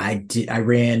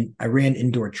ran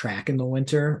indoor track in the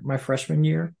winter my freshman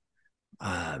year.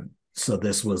 So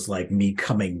this was like me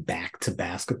coming back to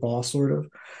basketball, sort of.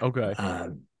 Okay.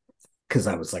 Because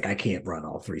I was like, I can't run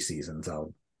all 3 seasons.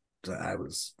 I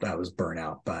was burnt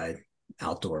out by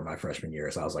outdoor my freshman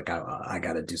year, so I was like, I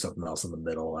got to do something else in the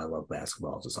middle. I love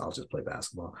basketball. I'll just play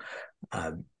basketball,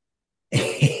 and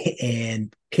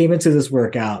came into this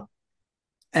workout,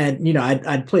 and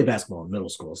I'd played basketball in middle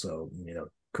school, so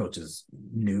coaches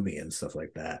knew me and stuff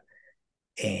like that,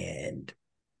 and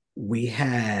we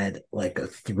had like a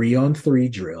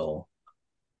 3-on-3 drill,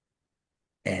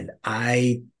 and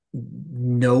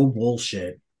no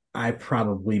bullshit, I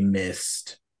probably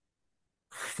missed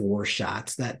 4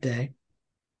 shots that day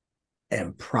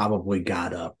and probably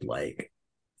got up like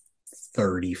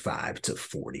 35 to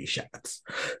 40 shots.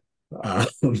 Um,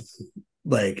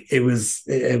 like I was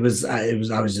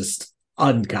just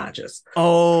unconscious.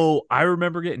 Oh, I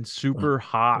remember getting super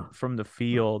hot from the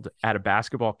field at a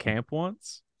basketball camp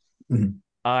once. Mhm.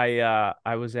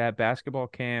 I was at basketball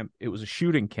camp. It was a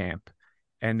shooting camp,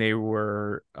 and they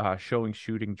were showing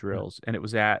shooting drills, and it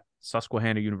was at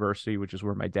Susquehanna University, which is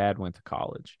where my dad went to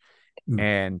college.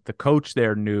 And the coach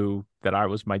there knew that I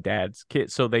was my dad's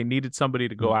kid, so they needed somebody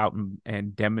to go out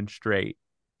and demonstrate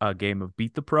a game of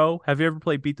Beat the Pro. Have you ever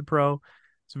played Beat the Pro?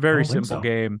 It's a I very don't think simple so.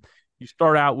 game. You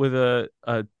start out with a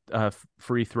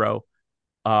free throw.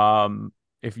 Um,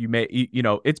 if you make,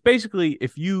 it's basically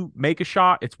if you make a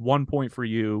shot, it's 1 point for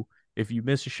you. If you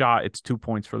miss a shot, it's 2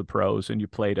 points for the pros, and you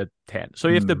played a 10. So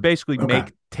you have to Mm, basically okay.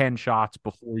 make 10 shots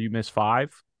before you miss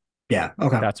five. Yeah.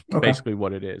 Okay. That's Okay. basically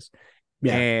what it is.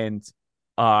 Yeah. And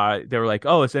they were like,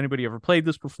 "Oh, has anybody ever played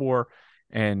this before?"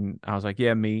 And I was like,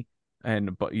 "Yeah, me."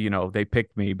 And but they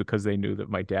picked me because they knew that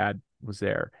my dad was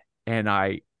there. And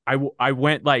I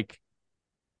went like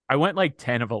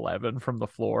 10 of 11 from the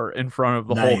floor in front of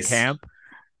the whole Nice. camp,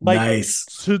 like Nice.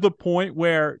 to the point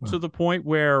where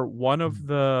one of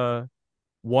the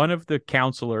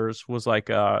counselors was like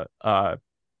a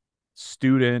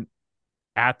student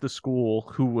at the school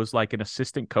who was like an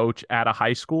assistant coach at a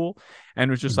high school,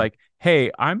 and was just like, "Hey,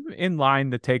 I'm in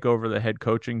line to take over the head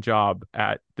coaching job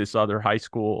at this other high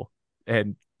school,"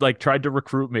 and like tried to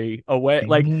recruit me away.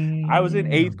 Like I was in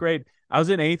eighth Damn. grade. I was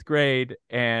in eighth grade,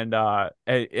 and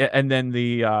then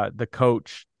the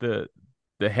coach, the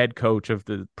head coach of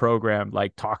the program,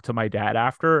 like talked to my dad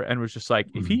after and was just like,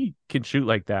 "If he can shoot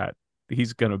like that,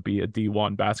 he's gonna be a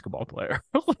D1 basketball player."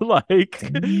 Like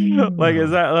is Damn.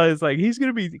 that it's like he's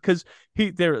gonna be, because he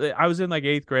there I was in like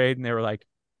eighth grade, and they were like,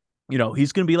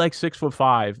 he's gonna be like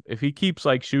 6'5" if he keeps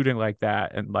like shooting like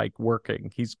that and like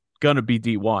working, he's gonna be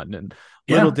D1. And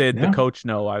little Yeah. did the Yeah. coach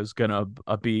know I was gonna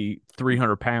be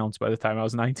 300 pounds by the time I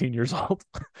was 19 years old.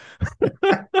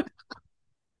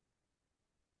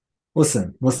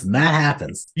 Listen, that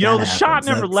happens. That The shot happens.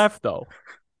 never That's left though.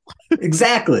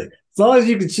 exactly. As long as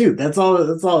you can shoot, that's all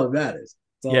that matters.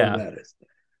 That's all that Yeah. matters.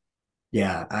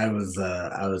 Yeah, I was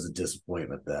a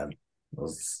disappointment then. It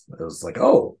was like,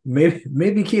 oh,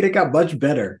 maybe Keita got much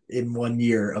better in 1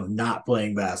 year of not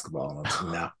playing basketball. And I was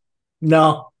like, no.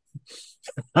 No.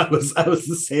 I was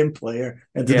the same player.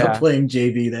 Ended up Yeah. playing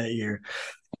JV that year.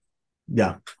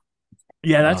 Yeah.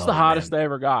 Yeah, that's the Oh hottest man. I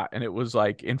ever got, and it was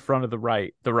like in front of the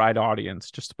right audience,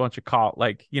 just a bunch of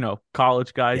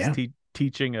college guys Yeah.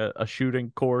 teaching a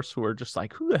shooting course who are just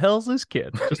like, "Who the hell's this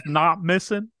kid? Just not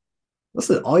missing."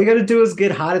 Listen, all you got to do is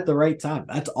get hot at the right time.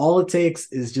 That's all it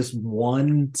takes is just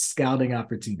one scouting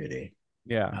opportunity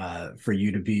Yeah, for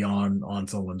you to be on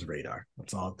someone's radar.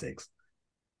 That's all it takes.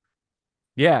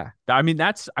 yeah. I mean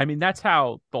that's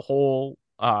how the whole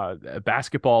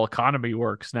basketball economy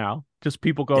works now. Just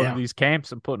people going to Yeah. these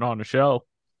camps and putting on a show.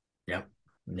 Yep.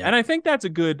 And Yep. I think that's a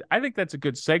good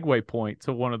segue point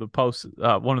to one of the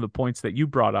points that you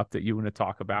brought up that you want to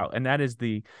talk about, and that is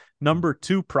the number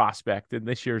 2 prospect in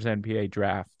this year's NBA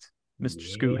draft, Mr.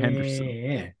 Scoot Henderson.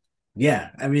 Yeah. Yeah.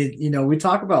 I mean, we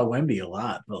talk about Wemby a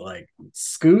lot, but like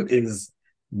Scoot is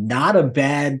not a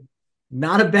bad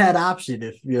not a bad option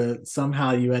if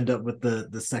somehow you end up with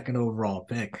the second overall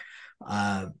pick.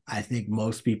 I think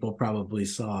most people probably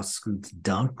saw Scoot's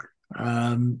dunk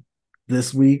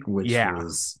this week, which Yeah,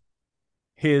 was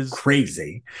his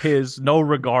crazy. his no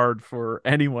regard for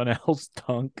anyone else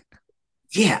dunk.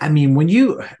 Yeah, I mean when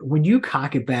you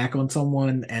cock it back on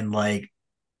someone and like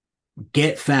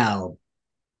get fouled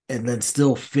and then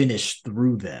still finish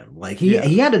through them, like he Yeah.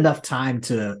 he had enough time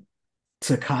to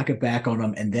cock it back on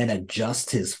him and then adjust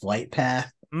his flight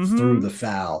path through Mm-hmm. the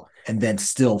foul and then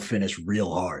still finish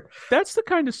real hard. That's the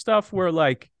kind of stuff where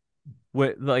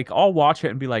I'll watch it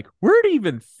and be like, where'd he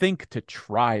even think to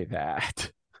try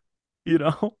that? You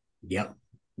know? Yep.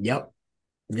 Yep.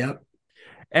 Yep.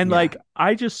 And Yeah. like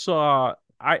I just saw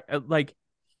I like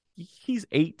he's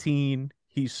 18,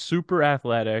 he's super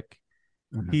athletic.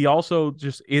 Mhm. He also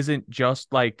just isn't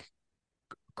just like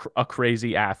a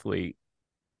crazy athlete.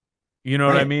 You know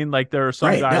what I Right. mean? Like there are some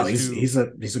Right. No, guys he's who he's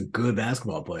a he's a good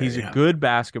basketball player. he's a Yeah. good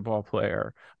basketball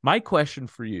player. My question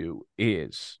for you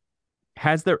is,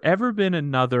 has there ever been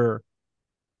another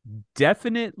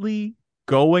definitely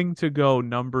going to go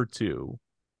number 2,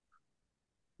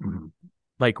 Mhm.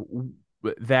 like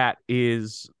that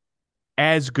is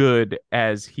as good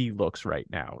as he looks right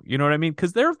now? You know what I mean?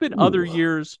 Because Ooh. there have been other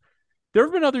years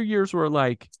where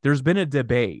like there's been a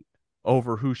debate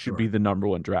over who should be Sure. the number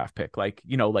 1 draft pick, like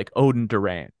Odin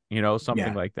Durant, something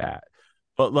Yeah. like that.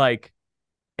 But like,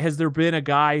 has there been a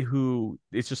guy who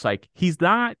it's just like he's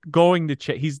not going to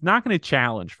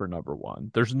challenge for number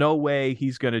 1? There's no way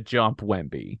he's going to jump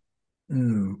Wemby,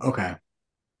 Okay.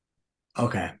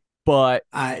 Okay. but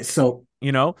I so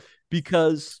you know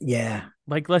because yeah.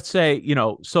 like let's say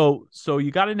so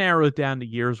you got to narrow it down to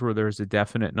years where there's a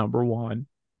definite number 1,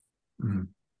 Mhm.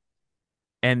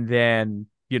 and then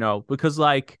because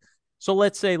like so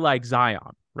let's say like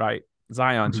Zion, right?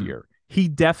 Zion's Mhm. year, he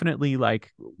definitely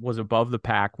like was above the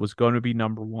pack, was going to be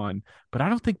number 1, but I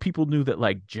don't think people knew that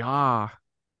like Ja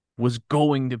was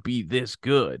going to be this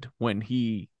good when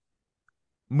he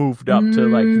moved up to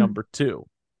like Mm, number 2.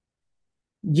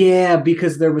 yeah,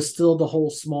 because there was still the whole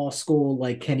small school,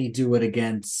 like, can he do it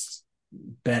against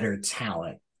better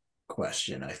talent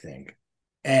question, I think.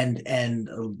 And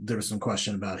there was some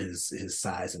question about his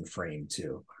size and frame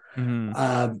too.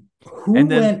 Mhm. Who And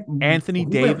then went Anthony who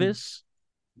went Davis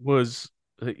was,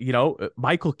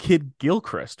 Michael Kidd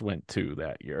Gilchrist went 2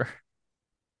 that year.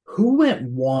 who went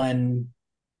one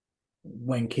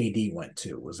when KD went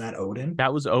two? Was that Odin?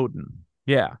 That was Odin.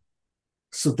 Yeah.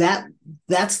 So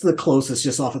that's the closest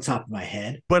just off the top of my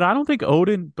head. But I don't think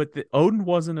Odin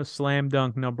wasn't a slam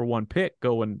dunk number 1 pick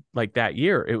going like that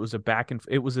year. It was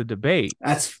it was a debate.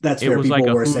 That's It fair. was like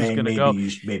People a were who's saying gonna go.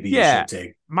 maybe you Yeah. should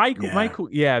take. Michael, Yeah. Michael,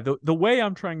 yeah. The way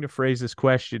I'm trying to phrase this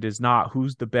question is not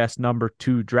who's the best number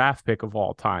 2 draft pick of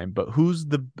all time, but who's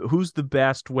the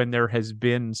best when there has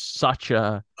been such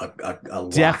A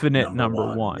lock definite number number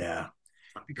one. 1. Yeah.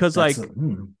 Because That's a good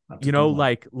one.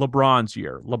 like LeBron's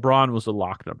year, LeBron was a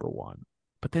lock number 1,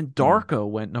 but then Darko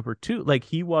went number 2. Like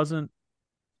he wasn't,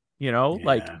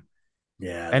 like, Yeah.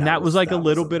 Yeah, and that was like a that was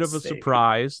little a bit of a mistake.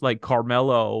 surprise. Like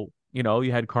Carmelo,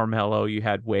 you had Carmelo, you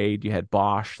had Wade, you had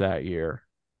Bosch that year.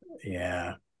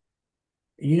 Yeah.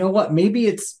 You know what? Maybe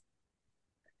it's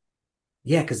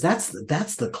yeah, because that's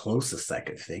the closest I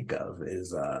could think of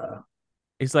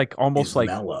It's like almost is like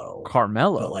Mello, but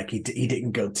Carmelo. like he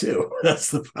didn't go two.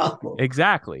 That's the problem.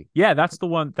 Exactly. Yeah, that's the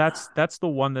one. That's the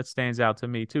one that stands out to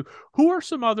me too. Who are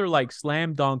some other like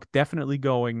slam dunk, definitely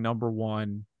going number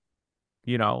 1?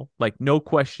 Like no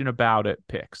question about it.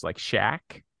 Picks like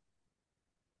Shaq.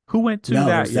 Who went to No,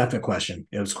 there that was a year? definite question.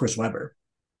 It was Chris Webber.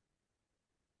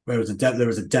 There was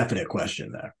a definite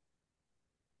question there.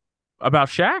 About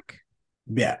Shaq?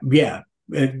 Yeah.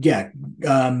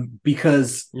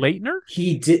 Because Leitner?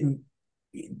 he didn't.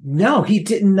 No, he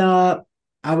didn't.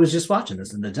 I was just watching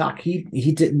this in the doc. He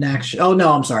didn't actually. Oh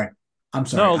no, I'm sorry. I'm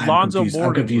sorry. No, I'm Lonzo confused. I'm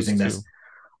Mourning was confusing this. 2.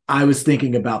 I was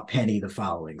thinking about Penny the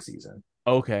following season.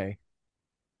 Okay.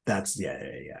 That's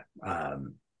yeah.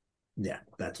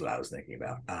 That's what I was thinking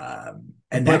about.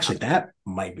 And But actually, that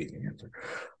might be the answer.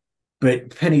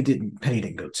 But Penny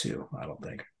didn't go two. I don't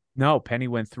think. no, Penny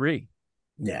went 3,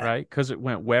 Yeah, right? Because it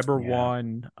went Weber yeah.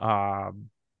 1.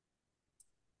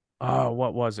 Oh,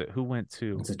 what was it? Who went Is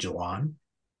 2? it Jawan?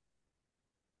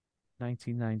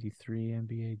 1993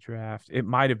 NBA draft. It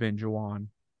might have been Juwan.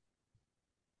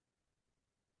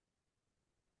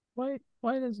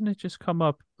 Why doesn't it just come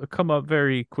up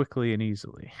very quickly and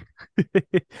easily?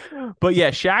 But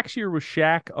yeah, Shaq's year was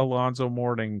Shaq, Alonzo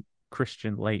Mourning,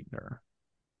 Christian Leitner.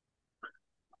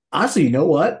 Honestly, you know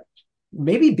what?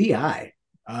 Maybe Bi,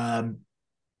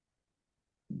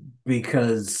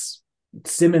 because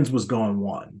Simmons was going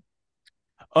one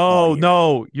all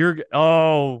Oh year.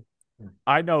 no,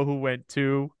 I know who went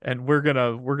 2, and we're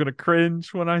gonna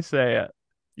cringe when I say it.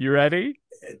 You ready?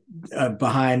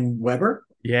 Behind Weber.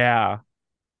 Yeah.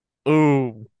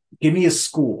 Ooh. Give me a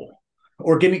school,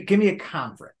 or give me a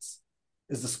conference.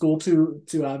 Is the school too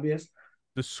obvious?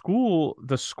 The school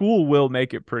will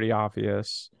make it pretty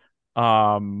obvious.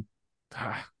 Um,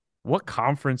 what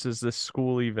conference is this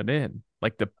school even in?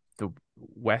 Like the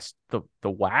West, the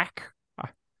WAC?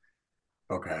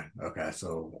 Okay.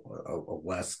 So a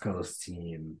West Coast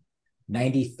team,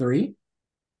 93.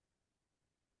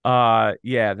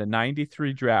 Yeah, the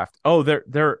 93 draft. Oh,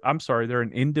 I'm sorry, they're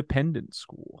an independent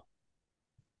school.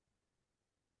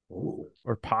 Ooh,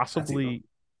 Or that's even possibly,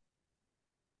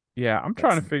 yeah, I'm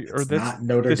trying that's to figure, or it's not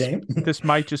Notre this Dame. this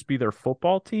might just be their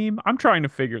football team. I'm trying to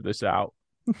figure this out.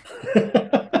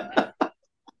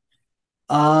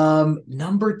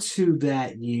 Number two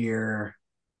that year.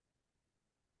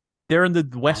 They're in the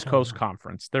I West don't Coast know.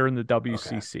 Conference. They're in the Okay,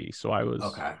 WCC. So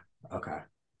okay, okay.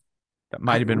 that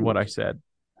might have been what Ooh, I said.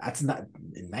 that's not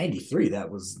in '93. That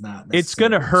was not It's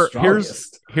gonna necessarily the hurt.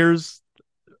 strongest. Here's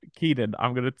Keenan.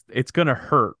 It's gonna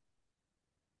hurt.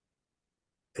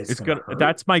 It's gonna hurt.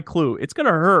 That's my clue. It's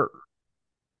gonna hurt.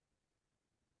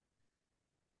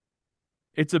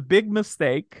 It's a big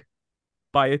mistake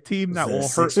by a team Was that it a will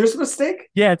hurt. Sixers mistake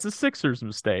Yeah, it's a Sixers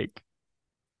mistake.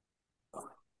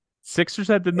 Sixers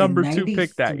had the in number 2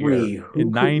 pick that year '93? Who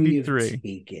in could we have 93.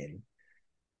 taken?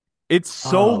 It's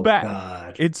so Oh bad.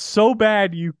 God. It's so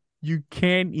bad you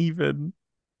can't even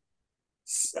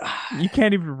you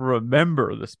can't even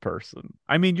remember this person.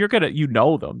 I mean, you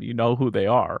know them, you know who they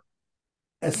are.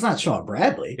 It's not Sean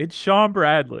Bradley. It's Sean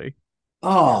Bradley.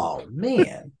 Oh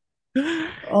man. Yep.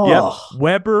 Oh,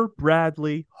 Weber,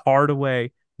 Bradley,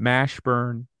 Hardaway,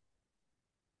 Mashburn,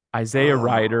 Isaiah oh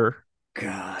Ryder.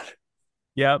 God.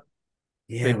 Yep.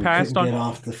 They Yeah, we passed couldn't on. get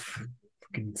off the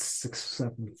fucking 6,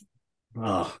 7.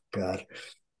 Oh God.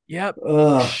 Yep.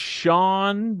 Oh,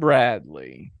 Sean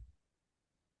Bradley.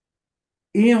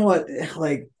 you know what?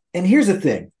 Like, and here's the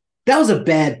thing. That was a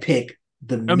bad pick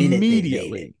the minute they made it.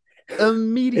 Immediately.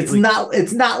 It's immediately. not.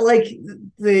 It's not like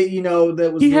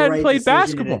that was He the hadn't right played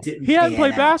decision and it basketball. didn't He hadn't pan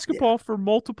played out. Yeah. basketball for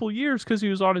multiple years because he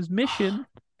was on his mission,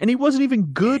 and he wasn't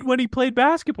even Yeah. good when he played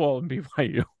basketball in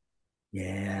BYU.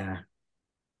 Yeah.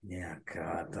 Yeah.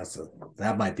 God,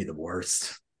 that might be the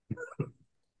worst.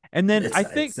 And then It's I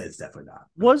think, it's definitely not.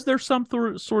 But was there some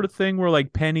sort of thing where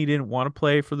like Penny didn't want to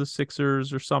play for the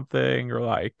Sixers or something, or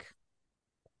like,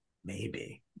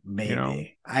 maybe, you know,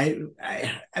 maybe.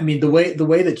 I mean the way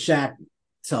that Shaq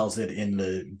tells it in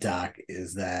the doc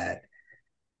is that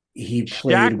he Shaq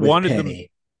played with wanted them.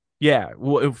 Penny. Yeah,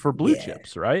 well, for blue Yeah.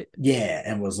 chips, right? Yeah,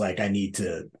 and was like, I need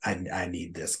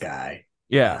this guy.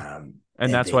 Yeah, Um,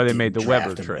 and and that's they why they made didn't the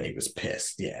Weber draft him, and he trade. was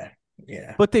pissed. Yeah,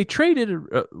 yeah, But they traded,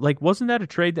 like, wasn't that a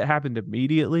trade that happened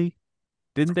immediately?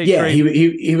 Didn't they yeah. trade?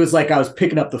 He was like, I was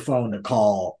picking up the phone to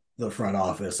call the front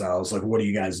office. I was like, what are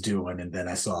you guys doing? And then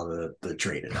I saw the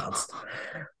trade announced.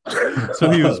 So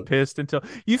he was pissed until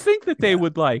you think that they Yeah,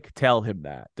 would like tell him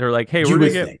that they're like, hey, you we're gonna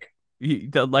would get think.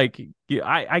 like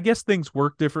I guess things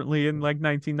work differently in like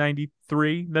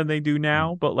 1993 than they do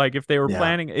now. But like if they were Yeah,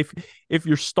 planning, if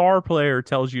your star player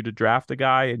tells you to draft a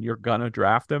guy and you're gonna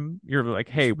draft him, you're like,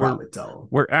 you hey, should probably tell him.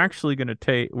 we're actually gonna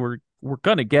take we're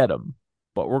gonna get him,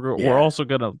 but we're Yeah, also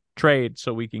gonna trade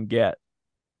so we can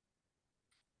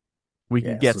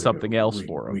yeah. get So something else we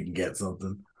for we him. can get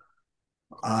something.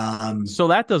 Um, So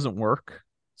that doesn't work.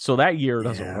 So that year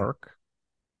doesn't yeah. work.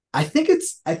 I think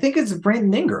it's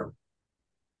Brandon Ingram.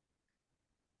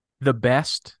 The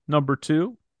best number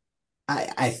two.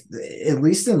 I at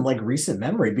least in like recent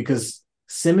memory, because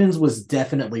Simmons was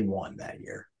definitely one that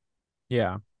year.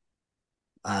 Yeah.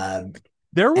 Um,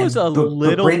 There was a but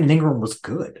little Brandon Ingram was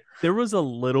good. there was a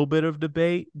little bit of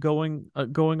debate going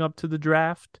up to the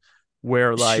draft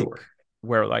where Sure.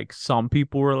 some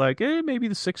people were like, maybe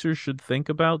the Sixers should think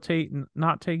about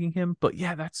not taking him. But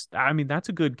yeah, that's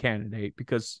a good candidate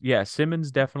because yeah,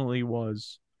 Simmons definitely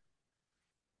was.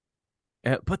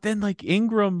 But then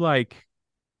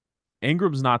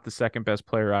Ingram's not the second best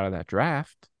player out of that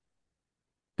draft.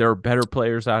 There are better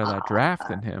players out of that draft Uh,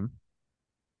 than him.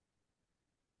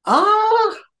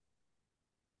 uh,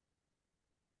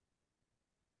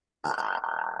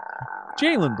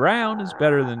 Jaylen Brown is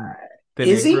better than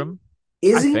is he? Ingram.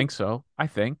 Is I he? think so. I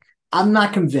think I'm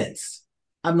not convinced.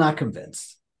 I'm not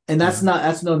convinced. And yeah.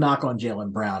 that's no knock on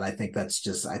Jaylen Brown. I think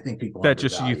people That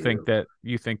just you think undervalue.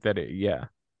 that it yeah.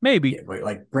 Maybe. Yeah,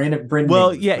 like Brandon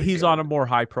Well, Ingram was yeah, pretty he's on a good. more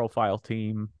high profile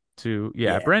team too.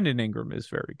 Yeah, Yeah. Brandon Ingram is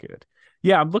very good.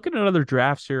 Yeah, I'm looking at other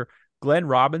drafts here. Glenn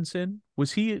Robinson,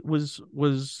 was he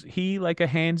like a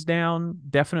hands down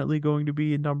definitely going to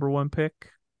be a number one pick?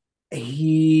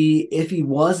 If he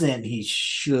wasn't, he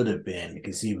should have been,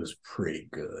 because he was pretty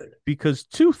good. Because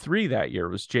 2-3 that year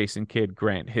was Jason Kidd,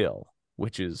 Grant Hill,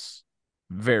 which is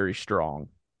very strong.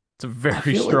 It's a I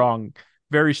feel like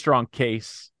very strong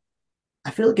case.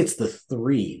 I feel like it's the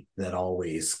three that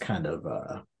always kind of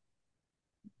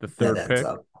The that third ends pick.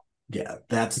 up. Yeah,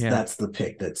 that's Yeah. that's the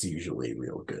pick that's usually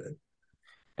real good.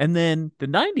 And then the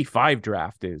 95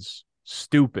 draft is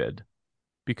stupid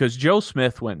because Joe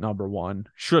Smith went number one,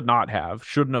 shouldn't have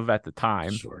at the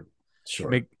time. Sure,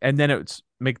 sure. And then it's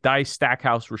McDyess,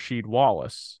 Stackhouse, Rasheed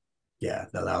Wallace. Yeah,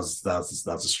 no, that was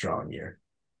a strong year.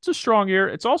 It's a strong year.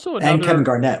 It's also And Kevin another.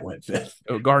 Garnett went fifth.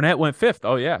 Oh, Garnett went fifth.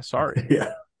 Oh yeah, sorry.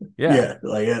 Yeah, Yeah. yeah,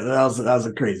 like that was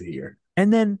a crazy year.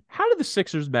 And then how did the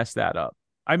Sixers mess that up?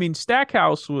 I mean,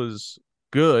 Stackhouse was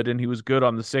good and he was good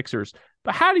on the Sixers,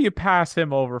 but how do you pass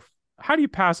him over? How do you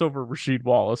pass over Rasheed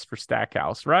Wallace for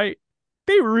Stackhouse, right?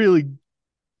 They really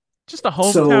just a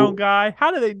hometown So guy.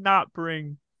 How do they not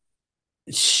bring?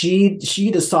 she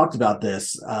just talked about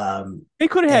this, They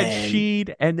could have had and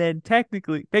Sheed, and then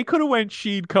technically they could have went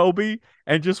Sheed Kobe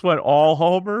and just went all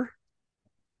Homer.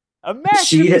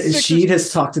 Imagine if the she Sixers.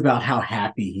 has talked about how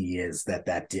happy he is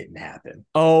that didn't happen,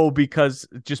 Oh, because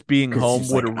just being because home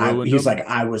would have ruined he's them like,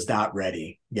 I was not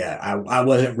ready. Yeah, I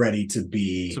wasn't ready to to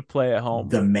be play at home.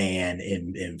 the man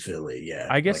in Philly. Yeah,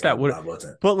 I guess like that would, I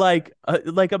wasn't. but like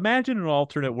imagine an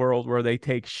alternate world where they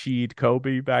take Sheed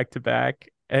Kobe back to back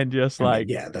and just I mean, like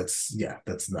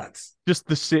that's nuts.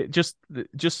 just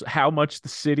just how much the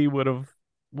city would have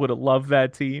loved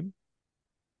that team.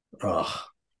 Oh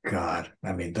God,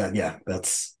 I mean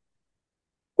that's.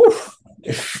 Whew.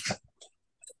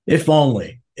 If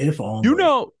only.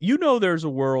 There's a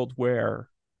world where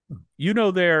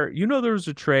there was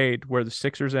a trade where the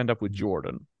Sixers end up with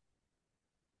Jordan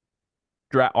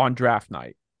on draft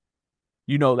night.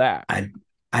 You know that.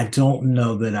 I don't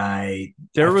know that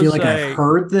There I feel was like a I've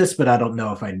heard this, but I don't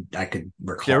know if I could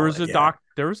recall there was it. a Yeah.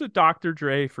 Dr.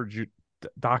 Dre for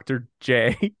Dr.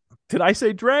 J Did I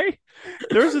say Dre?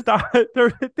 There's a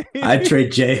there, I'd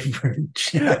trade Jay for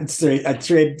I'd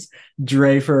trade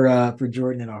Dre for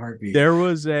Jordan in a heartbeat. there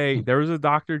was a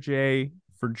Dr. J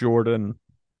for Jordan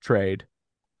trade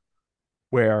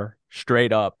where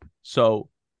straight up. So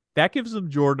that gives them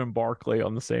Jordan and Barkley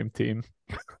on the same team.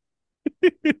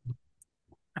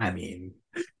 I mean,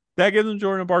 That gives them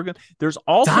Jordan and Barkley. There's Doc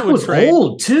also a was trade.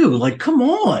 old too. Like, come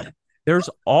on. There's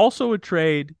also a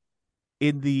trade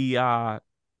in the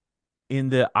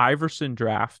Iverson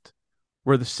draft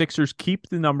where the Sixers keep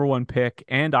the number one pick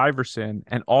and Iverson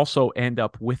and also end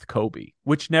up with Kobe,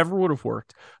 which never would have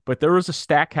worked. But there was a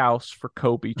Stackhouse for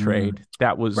Kobe trade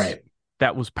that was Right.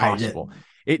 that was possible.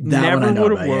 It That one I never know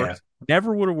would have about, yeah. worked.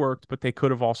 Never would have worked, but they could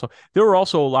have also. There were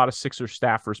also a lot of Sixer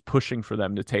staffers pushing for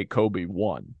them to take Kobe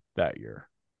 1 that year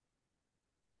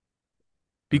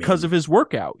because mean, of his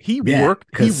workout. He yeah,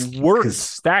 worked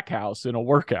Stackhouse in a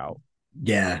workout.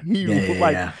 Yeah. He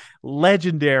Yeah.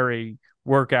 legendary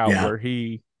workout Yeah. where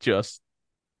he just,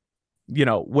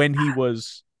 when he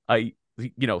was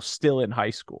still in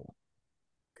high school.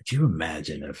 Could you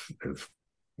imagine if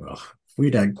well, if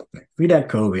we'd had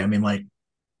Kobe? I mean, like,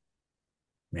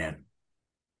 man,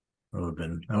 that would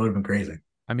have been crazy.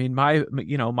 I mean, my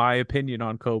opinion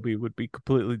on Kobe would be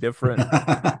completely different.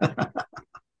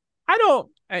 I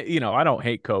don't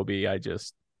hate Kobe. I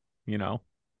just,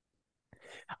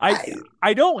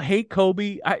 I don't hate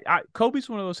Kobe. Kobe's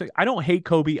one of those things. I don't hate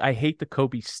Kobe. I hate the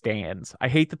Kobe stans. I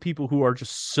hate the people who are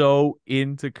just so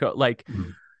into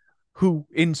who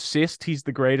insist he's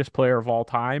the greatest player of all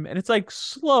time. And it's like,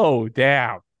 slow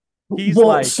down. He's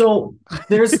so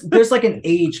there's like an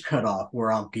age cutoff where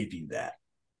I'll give you that.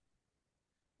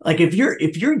 Like if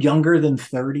you're younger than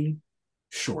 30,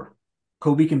 sure,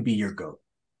 Kobe can be your GOAT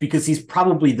because he's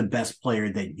probably the best player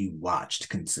that you watched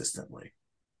consistently.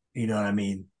 You know what I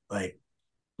mean? Like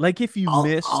if you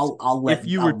if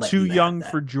you were too young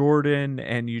for Jordan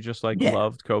and you just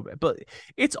loved Kobe. But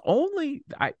it's only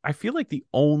I feel like the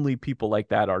only people like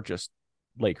that are just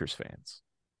Lakers fans.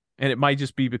 And it might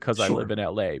just be because I live in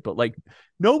LA, but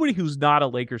nobody who's not a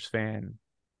Lakers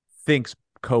thinks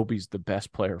Kobe's the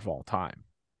best player of all time.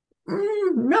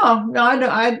 No,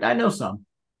 I know some.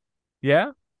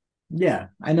 Yeah? Yeah,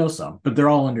 I know some, but they're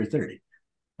all under 30.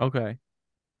 Okay.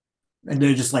 And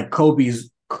they're just like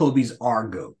Kobe's our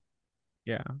GOAT.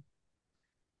 Yeah.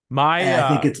 I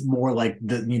think it's more like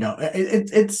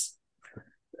it's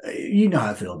you know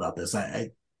how I feel about this.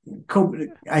 Kobe,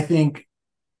 I think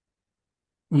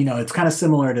it's kind of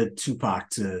similar to Tupac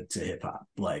to hip hop.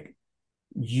 Like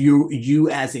you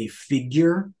as a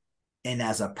figure and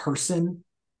as a person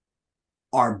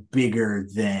are bigger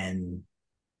than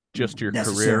just your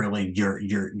necessarily career.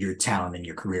 your talent and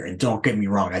your career. And don't get me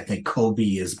wrong, I think Kobe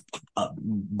is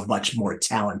much more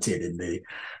talented in the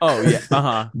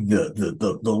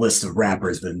the list of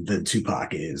rappers than Tupac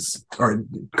is, or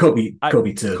Kobe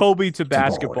to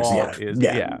basketball is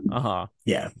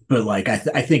yeah. But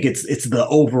I think it's the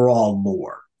overall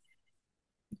lore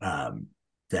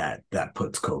that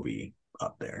puts Kobe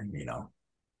up there.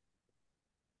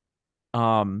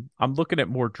 I'm looking at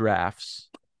more drafts.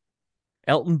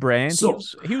 Elton Brand,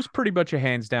 he was pretty much a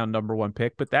hands down number one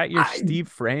pick, but that year Steve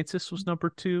Francis was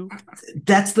number 2.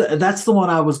 That's the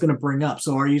one I was going to bring up.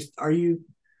 So are you?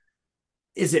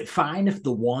 Is it fine if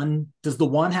does the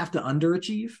one have to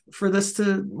underachieve for this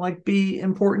to be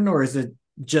important, or is it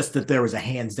just that there was a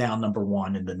hands down number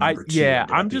 1 and the number 2? Yeah,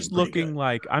 I'm just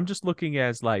looking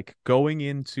as going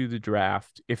into the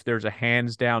draft. If there's a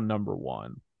hands down number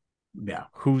 1. Yeah.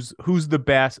 Who's the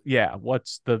best? Yeah.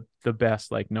 What's the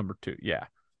best number 2? Yeah.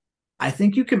 I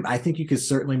think you could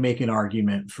certainly make an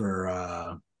argument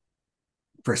for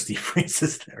Steve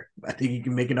Francis there. I think you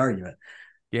can make an argument.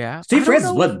 Yeah. Steve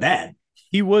Francis wasn't bad.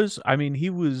 He was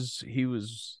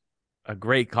a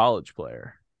great college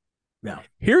player. Yeah.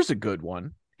 Here's a good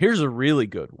one. Here's a really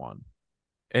good one.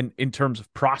 And in terms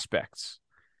of prospects.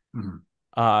 Mm-hmm.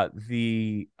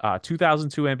 The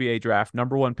 2002 NBA draft,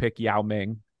 number 1 pick Yao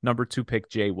Ming. Number 2 pick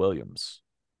Jay Williams.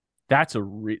 That's a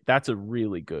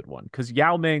really good one because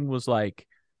Yao Ming was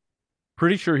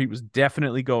pretty sure he was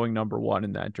definitely going number 1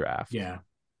 in that draft. Yeah.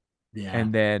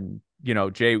 And then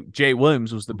Jay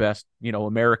Williams was the best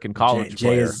American college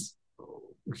player.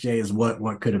 Jay is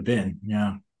what could have been.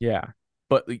 Yeah. Yeah,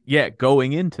 but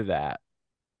going into that,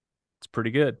 it's pretty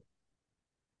good.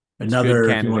 Another,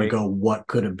 if you want to go, what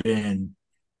could have been?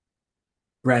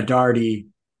 Brad Daugherty,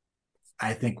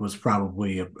 I think, was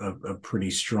probably a pretty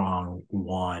strong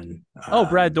one.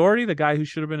 Brad Daugherty, the guy who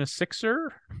should have been a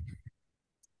Sixer.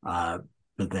 But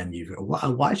then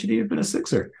why should he have been a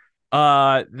Sixer?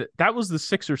 That was the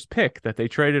Sixers pick that they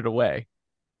traded away.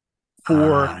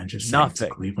 for Interesting. To nothing.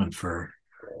 Cleveland for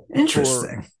For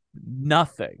interesting.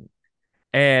 nothing.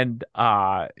 And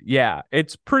yeah,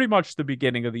 it's pretty much the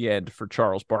beginning of the end for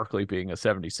Charles Barkley being a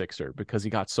 76er because he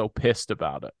got so pissed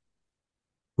about it.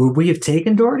 Would we have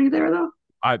taken Doherty there though?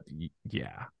 I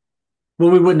yeah. Well,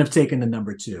 we wouldn't have taken the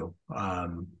number two,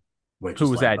 which Who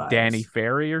is was Len that? Danny Bias.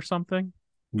 Ferry or something?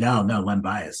 No, no, Len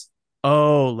Bias.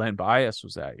 Oh, Len Bias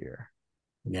was that year.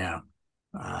 Yeah.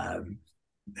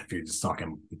 If you're just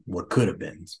talking what could have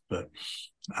been, but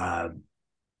uh,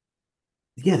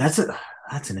 yeah, that's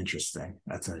an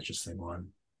interesting one.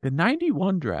 The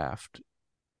 91 draft,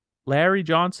 Larry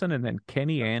Johnson and then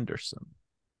Kenny Anderson,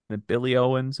 then Billy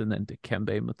Owens and then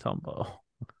Dikembe Mutombo.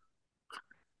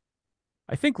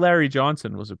 I think Larry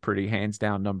Johnson was a pretty hands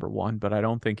down number one, but I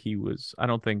don't think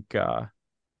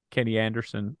Kenny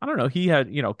Anderson, I don't know. He had,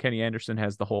 Kenny Anderson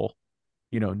has the whole,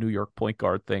 New York point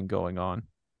guard thing going on.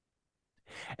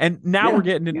 And Yeah,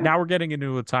 yeah. now we're getting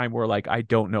into a time where like I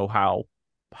don't know how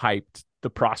hyped the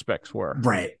prospects were.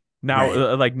 Right, Now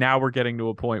right. like now we're getting to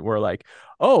a point where like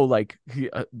oh like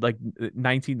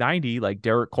 1990 like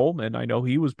Derek Coleman, I know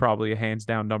he was probably a hands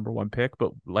down number one pick,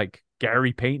 but like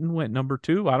Gary Payton went number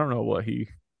two. I don't know what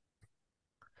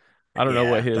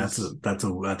Yeah, that's his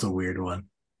a that's a weird one.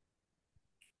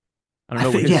 I don't I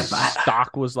know what think his yeah,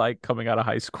 stock was like coming out of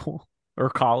high school or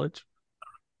college.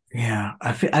 yeah,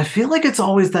 I feel like it's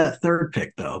always that third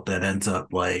pick though that ends up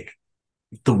like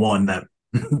the one that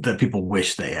that people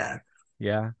wish they had.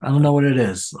 Yeah. I don't know what it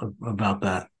is about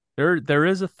that. There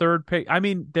is a third pick. I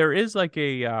mean, there is like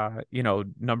a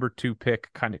number two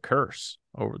pick kind of curse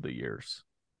over the years.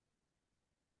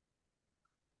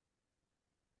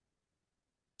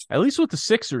 At least with the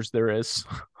Sixers, there is.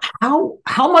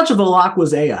 How much of a lock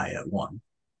was AI at one?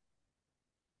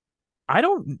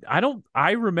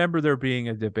 I remember there being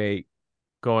a debate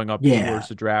going up Yeah, towards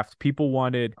the draft.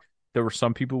 There were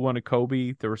some people who wanted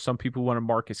Kobe. There were some people who wanted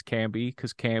Marcus Camby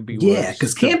because Camby yeah, was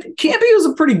because Campy was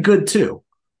a pretty good too.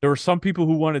 there were some people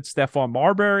who wanted Stephon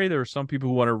Marbury. There were some people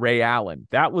who wanted Ray Allen.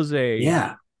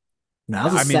 Yeah, that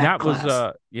was a I mean, stacked that was,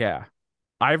 class. yeah.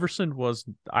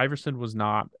 Iverson was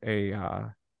not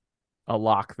a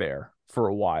lock there for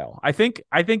a while. I think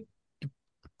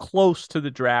close to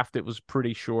the draft, it was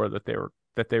pretty sure that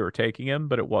they were taking him,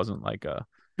 but it wasn't like a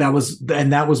That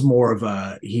was more of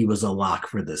a he was a lock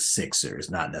for the Sixers,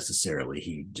 not necessarily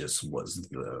he just was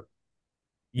the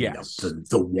yes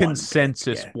the one pick.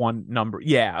 consensus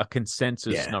Yeah, a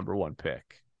consensus yeah, number one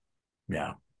pick.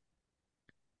 yeah,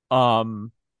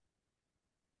 Um,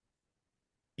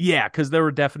 yeah, because there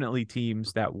are definitely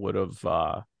teams that would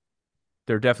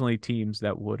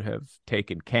have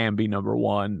taken Camby number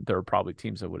one. There are probably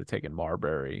teams that would have taken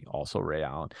Marbury, also Ray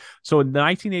Allen. So in the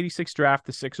 1986 draft,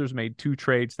 the Sixers made two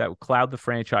trades that would cloud the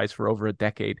franchise for over a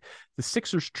decade. The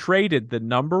Sixers traded the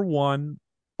number one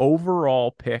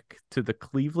overall pick to the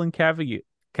Cleveland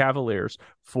Cavaliers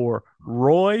for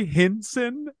Roy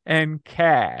Hinson and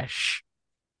cash.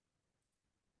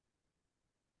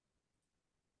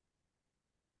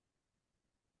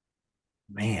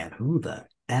 man, who the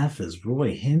F is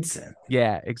Roy Hinson?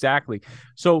 Yeah, exactly.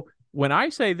 So when I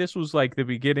say this was like the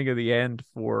beginning of the end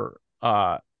for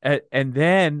and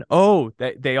then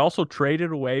they also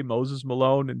traded away Moses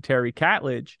Malone and Terry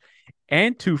Catledge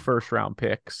and two first round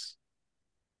picks.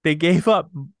 They gave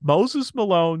up Moses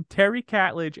Malone, Terry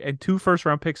Catledge, and two first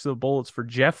round picks to the Bullets for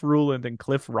Jeff Ruland and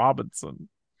Cliff Robinson.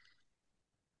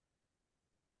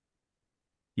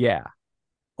 Yeah.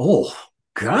 Oh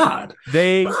God,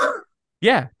 They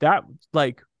yeah, that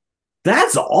like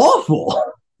that's awful.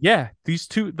 yeah, these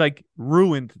two like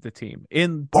ruined the team.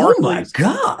 Oh my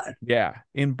God,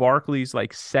 In Barkley's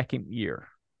like second year.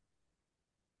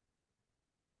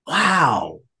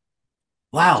 wow,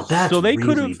 wow, that's So they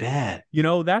could really have, bad.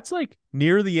 that's like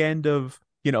near the end of,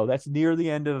 that's near the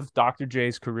end of Dr.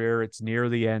 J's career. It's near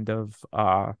the end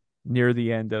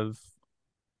of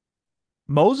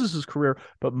Moses's career,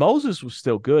 but Moses was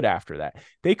still good after that. Yeah,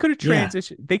 They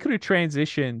could have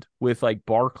transitioned with like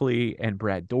Barkley and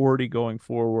Brad Daugherty going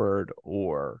forward,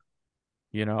 or,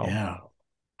 you know, yeah.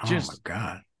 Oh my just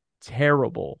God.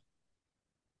 terrible,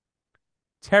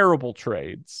 terrible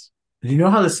trades. Do you know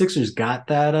how the Sixers got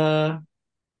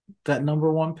that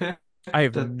number one pick I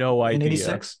have that no in idea.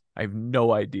 '86? I have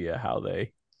no idea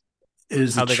It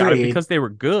was a how they got it trade. because they were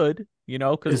good,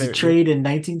 It because was a they trade in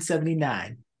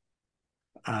 1979,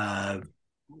 uh,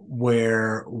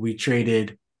 where we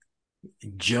traded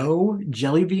Joe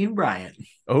Jellybean Bryant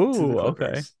to the oh, okay.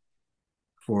 Clippers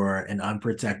for an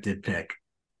unprotected pick,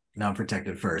 an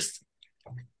unprotected first.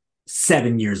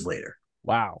 7 years later.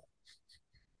 Wow.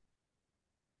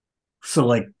 So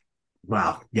like,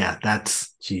 wow, yeah,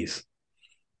 that's geez.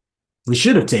 We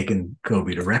should have taken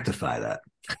Kobe to rectify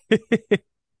that.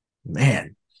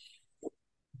 Man,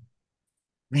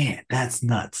 man, that's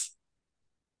nuts.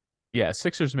 Yeah,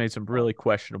 Sixers made some really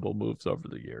questionable moves over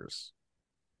the years.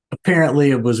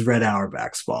 Apparently, it was Red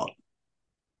Auerbach's fault.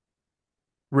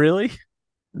 Really?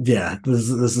 Yeah, this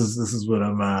is what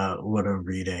I'm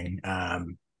reading.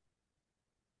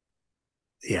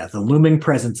 Yeah, the looming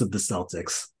presence of the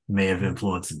Celtics may have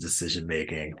influenced the decision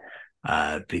making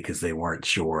because they weren't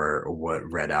sure what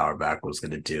Red Auerbach was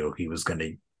going to do. He was going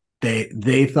to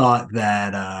they thought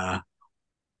that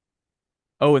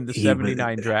Oh, in the he would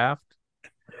 79 draft?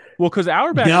 Well, because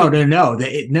Auerbach no didn't. no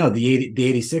no the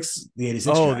 86 Oh, the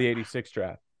draft. 86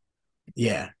 draft.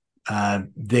 Yeah.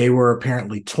 They were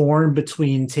apparently torn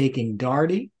between taking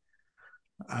Darty,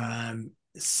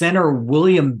 center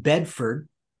William Bedford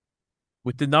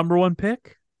With the number one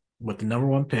pick? with the number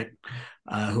one pick,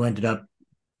 who ended up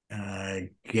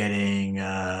getting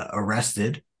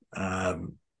arrested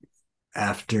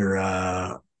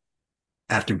after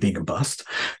after being a bust,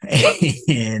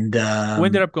 and Who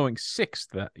ended up going sixth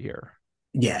that year?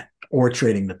 yeah, or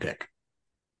trading the pick.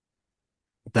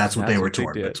 That's what they That's were what they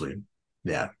torn did. between.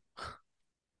 Yeah,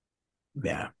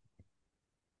 yeah,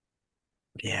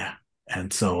 yeah.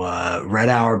 And so Red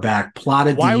Auerbach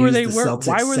plotted to Why were use they the why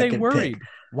Celtics' were they second pick. worried?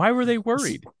 Why were they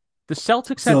worried? The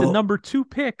Celtics had the So number 2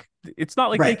 pick. It's not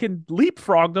like they right, can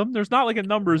leapfrog them. There's not like a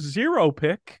number 0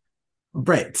 pick.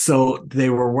 right. So they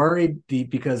were worried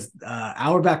because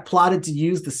Auerbach plotted to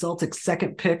use the Celtics'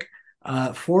 second pick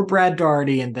for Brad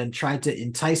Daugherty and then tried to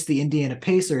entice the Indiana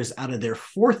Pacers out of their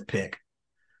fourth pick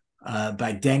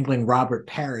by dangling Robert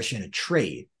Parrish in a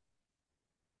trade.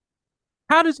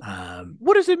 How does Um,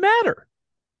 what does it matter?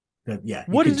 yeah,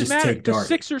 you What could does it just matter? take The Daugherty.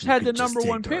 Sixers You had the could just number take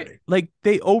 1 pick. Daugherty. Like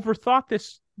they overthought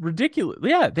this ridiculously.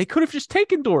 Yeah, they could have just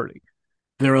taken Doherty.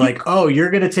 They were You like, "Oh, you're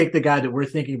going to take the guy that we're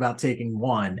thinking about taking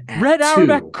one at Red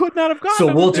Auerbach two, could not have so gotten him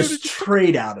if we'll they would have just just took him.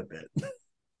 trade out of it."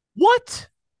 What?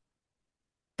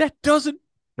 That doesn't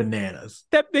Bananas,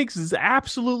 that makes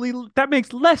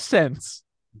less sense.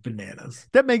 bananas,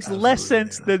 That makes less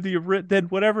absolutely sense bananas. than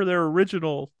whatever their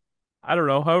original. I don't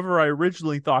know. However, I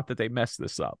originally thought that they messed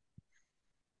this up.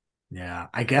 Yeah,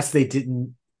 I guess they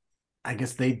didn't. I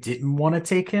guess they didn't want to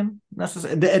take him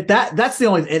necessarily. That's the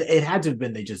only. It had to have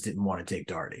been they just didn't want to take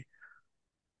Darty.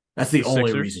 That's the The only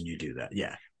Sixers. reason you do that.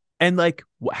 Yeah. And like,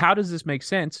 how does this make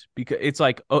sense? Because it's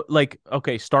like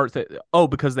okay, start that. Oh,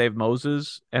 because they have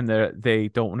Moses and they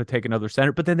don't want to take another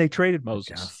center, but then they traded I Moses.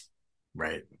 guess.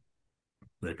 Right.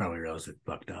 They probably realized it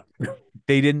fucked up.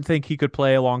 They didn't think he could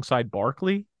play alongside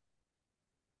Barkley.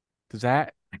 Does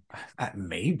that?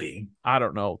 Maybe. I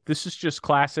don't know. This is just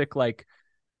classic. Like,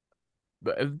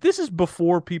 this is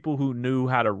before people who knew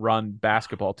how to run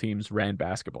basketball teams ran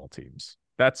basketball teams.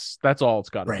 That's all it's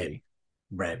got to Right. be.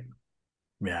 Right.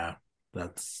 Yeah.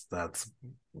 That's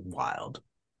wild.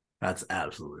 That's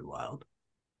absolutely wild.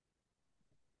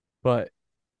 But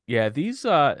yeah, these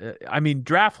I mean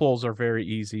draft holes are very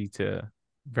easy to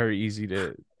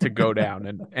go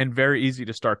down and very easy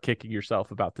to start kicking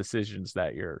yourself about decisions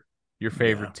that your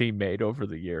favorite Yeah. team made over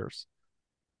the years.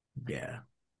 Yeah.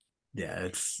 Yeah.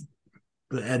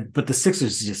 But the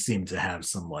Sixers just seem to have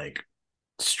some like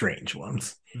strange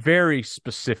ones. Very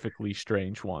specifically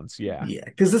strange ones, yeah. Yeah.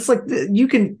 Because it's like you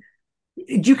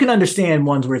can understand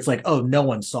ones where it's like, oh, no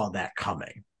one saw that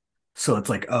coming. So it's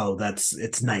like, oh,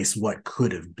 it's nice what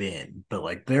could have been. But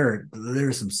like there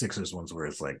are some Sixers ones where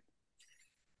it's like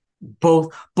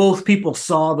both people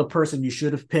saw the person you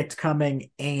should have picked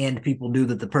coming, and people knew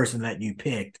that the person that you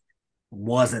picked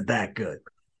wasn't that good.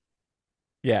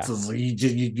 Yeah. So like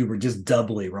you were just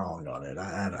doubly wrong on it.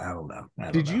 I don't know. I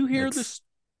don't Did know. you hear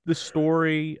the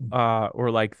story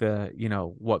or like the,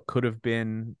 what could have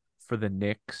been for the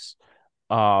Knicks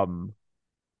um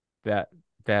that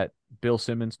that Bill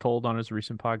Simmons told on his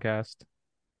recent podcast?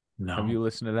 Have No, you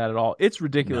listened to that at all? It's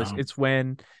ridiculous. no.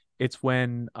 It's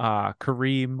when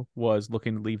Kareem was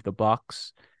looking to leave the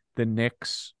Bucks. The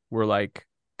Knicks were like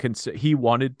he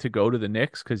wanted to go to the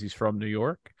Knicks because he's from New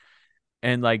York,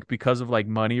 and like because of like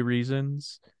money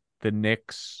reasons, the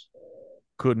Knicks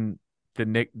couldn't. The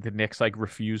Knicks like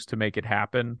refused to make it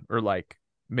happen or like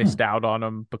Hmm. missed out on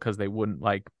him because they wouldn't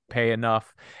like pay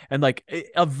enough, and like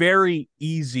a very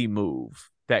easy move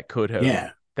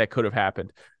Yeah. that could have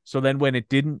happened. So then when it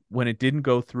didn't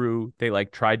go through, they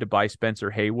like tried to buy Spencer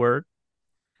Hayward,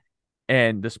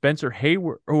 and the Spencer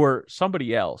Hayward or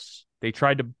somebody else, they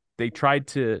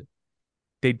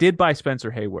did buy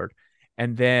Spencer Hayward,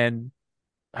 and then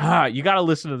you got to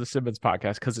listen to the Simmons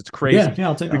podcast because it's Yeah. crazy. Yeah.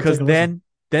 I'll Because take a listen.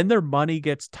 then their money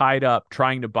gets tied up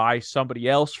trying to buy somebody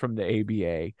else from the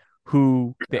ABA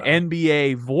who the God.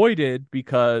 NBA voided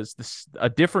because a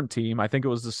different team, I think it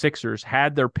was the Sixers,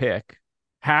 had their pick,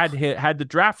 had the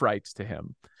draft rights to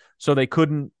him, so they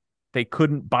couldn't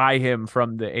buy him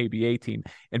from the ABA team,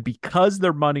 and because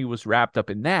their money was wrapped up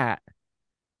in that,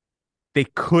 they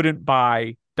couldn't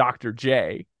buy Dr.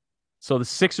 J. So the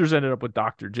Sixers ended up with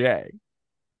Dr. J.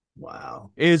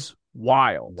 Wow. Is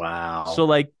wild. So Wow.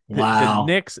 like the Wow.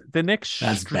 Knicks,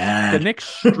 That's the bad. Knicks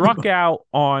struck out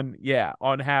on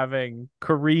having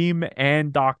Kareem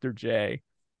and Dr. J.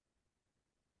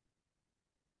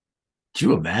 Could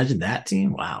you imagine that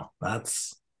team? Wow.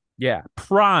 Yeah,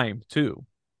 prime too.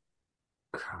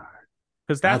 God,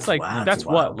 Because that's that's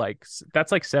what wild. like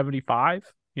that's like 75.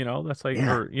 That's like,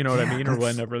 Yeah. or you know what I Yeah, mean, or that's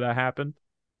whenever that happened.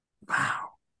 wow.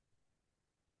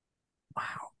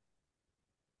 Wow.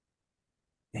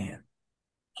 Man.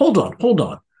 Hold on, hold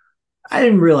on. I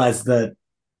didn't realize that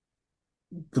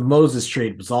the Moses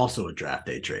trade was also a draft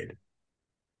day trade.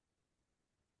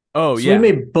 Oh So we yeah,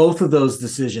 made both of those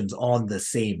decisions on the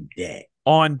same day.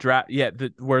 on draft. Yeah,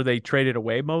 where they traded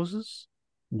away Moses.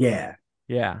 Yeah.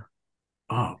 Yeah,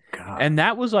 Oh God. and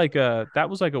that was like a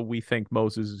we think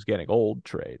Moses is getting old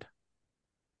trade,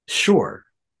 Sure.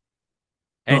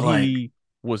 and But like he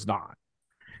was not.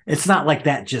 it's not like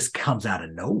that just comes out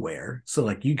of nowhere. So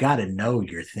like you got to know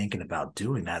you're thinking about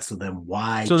doing that. So then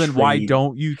why So then why trade?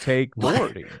 don't you take Why?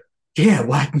 Doherty? Yeah.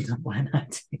 Why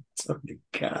not take? Oh my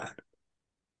God.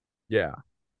 Yeah.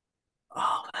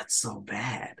 Oh, that's so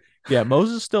bad. Yeah,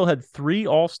 Moses still had 3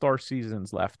 All-Star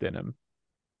seasons left in him.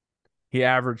 He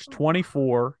averaged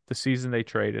 24 the season they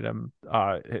traded him,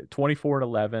 24 and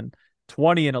 11,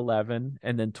 20 and 11,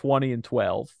 and then 20 and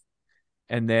 12.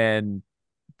 And then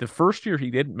the first year he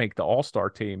didn't make the All-Star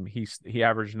team, he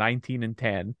averaged 19 and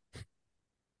 10.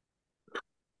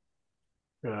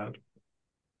 God.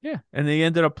 Yeah, and they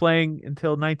ended up playing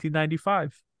until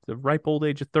 1995, the ripe old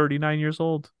age of 39 years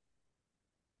old.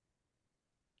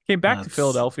 Came back to That's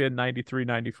Philadelphia in 93,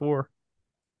 94.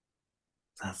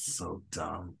 that's so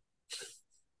dumb.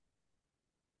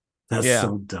 That's Yeah.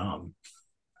 so dumb.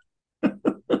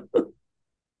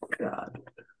 God.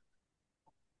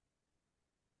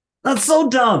 That's so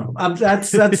dumb.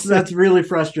 That's really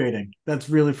frustrating. That's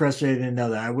really frustrating to know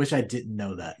that. I wish I didn't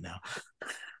know that now.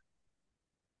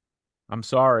 I'm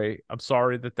sorry. I'm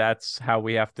sorry that that's how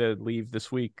we have to leave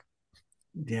this week,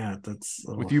 Yeah, that's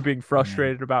with oh you being man.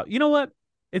 frustrated about. You know what?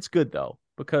 It's good though,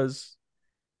 because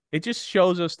it just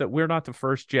shows us that we're not the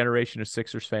first generation of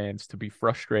Sixers fans to be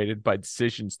frustrated by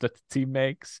decisions that the team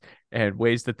makes and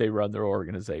ways that they run their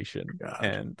organization. God.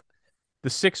 And the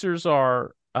Sixers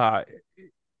are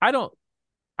I don't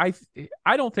I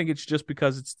I don't think it's just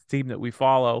because it's the team that we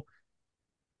follow.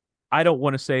 I don't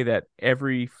want to say that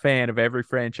every fan of every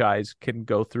franchise can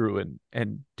go through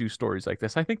and do stories like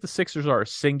this. I think the Sixers are a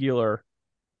singular,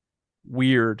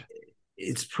 weird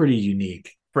It's pretty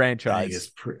unique. franchise.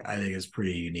 I think it's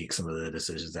pretty unique some of the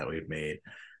decisions that we've made.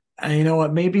 And you know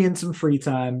what? Maybe in some free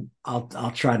time, I'll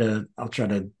try to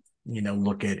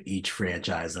look at each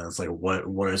franchise and it's like what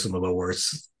are some of the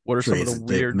worst What are some of the trades that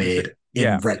they've weird made in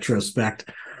Yeah. retrospect.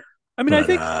 I mean, I But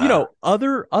think,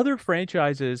 other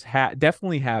franchises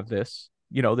definitely have this.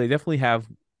 They definitely have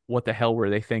what the hell were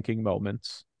they thinking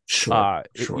moments. sure,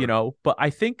 sure. But I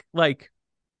think like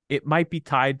it might be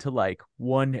tied to like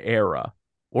one era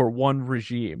or one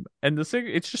regime. And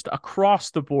it's just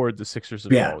across the board the Sixers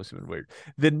have Yeah, always been weird.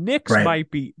 The Knicks right.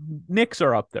 Knicks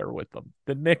are up there with them.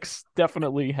 The Knicks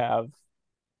definitely have,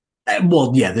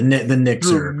 Well, yeah, the Knicks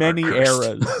through are many cursed.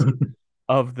 eras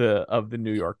of the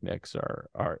New York Knicks,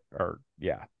 are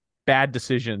yeah, bad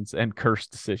decisions and cursed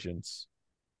decisions.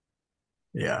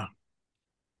 Yeah.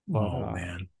 But Oh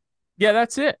man. yeah,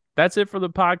 that's it. That's it for the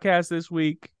podcast this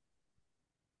week.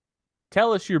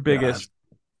 Tell us your God. biggest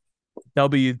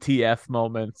WTF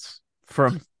moments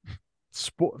from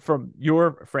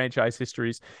your franchise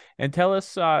histories, and tell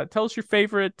us your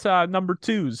favorite number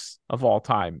twos of all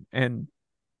time. And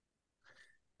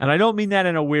I don't mean that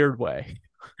in a weird way.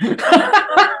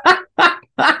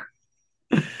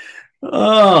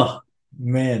 Oh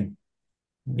man.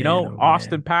 Man, oh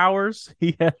Austin man. Powers,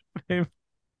 he had him.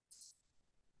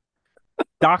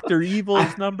 Dr. I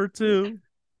Evil's number two.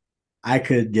 I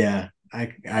could, yeah. I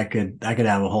could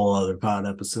have a whole other pod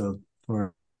episode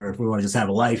for or if we want to just have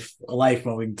a life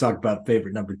when we can talk about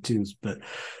favorite number twos. But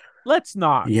Let's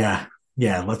not. yeah,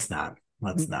 yeah, let's not.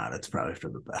 Let's not. It's probably for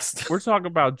the best. We're talking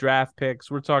about draft picks.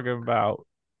 We're talking about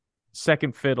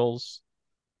second fiddles.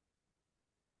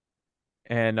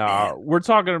 And Man, we're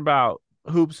talking about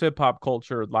hoops, hip hop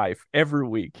culture, life every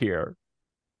week here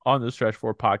on the Stretch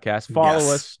 4 podcast. Follow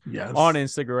yes, us on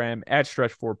yes. Instagram at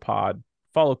Stretch 4 Pod.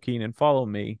 Follow Keenan. Follow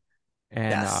me.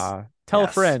 And Yes. tell a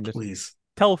Yes, friend. please.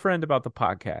 Tell a friend about the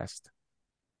podcast.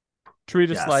 Yes, Treat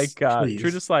please.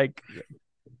 us like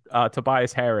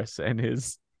Tobias Harris and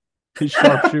his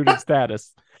sharpshooting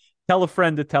status. Tell a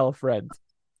friend to tell a friend.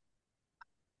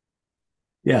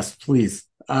 Yes, please.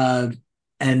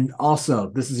 And also,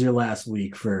 this is your last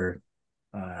week for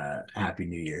Happy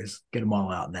New Year's. Get them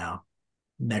all out now.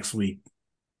 Next week,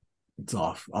 it's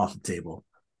off the table.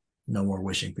 No more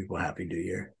wishing people Happy New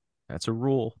Year. That's a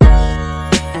rule.